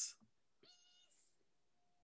 Peace.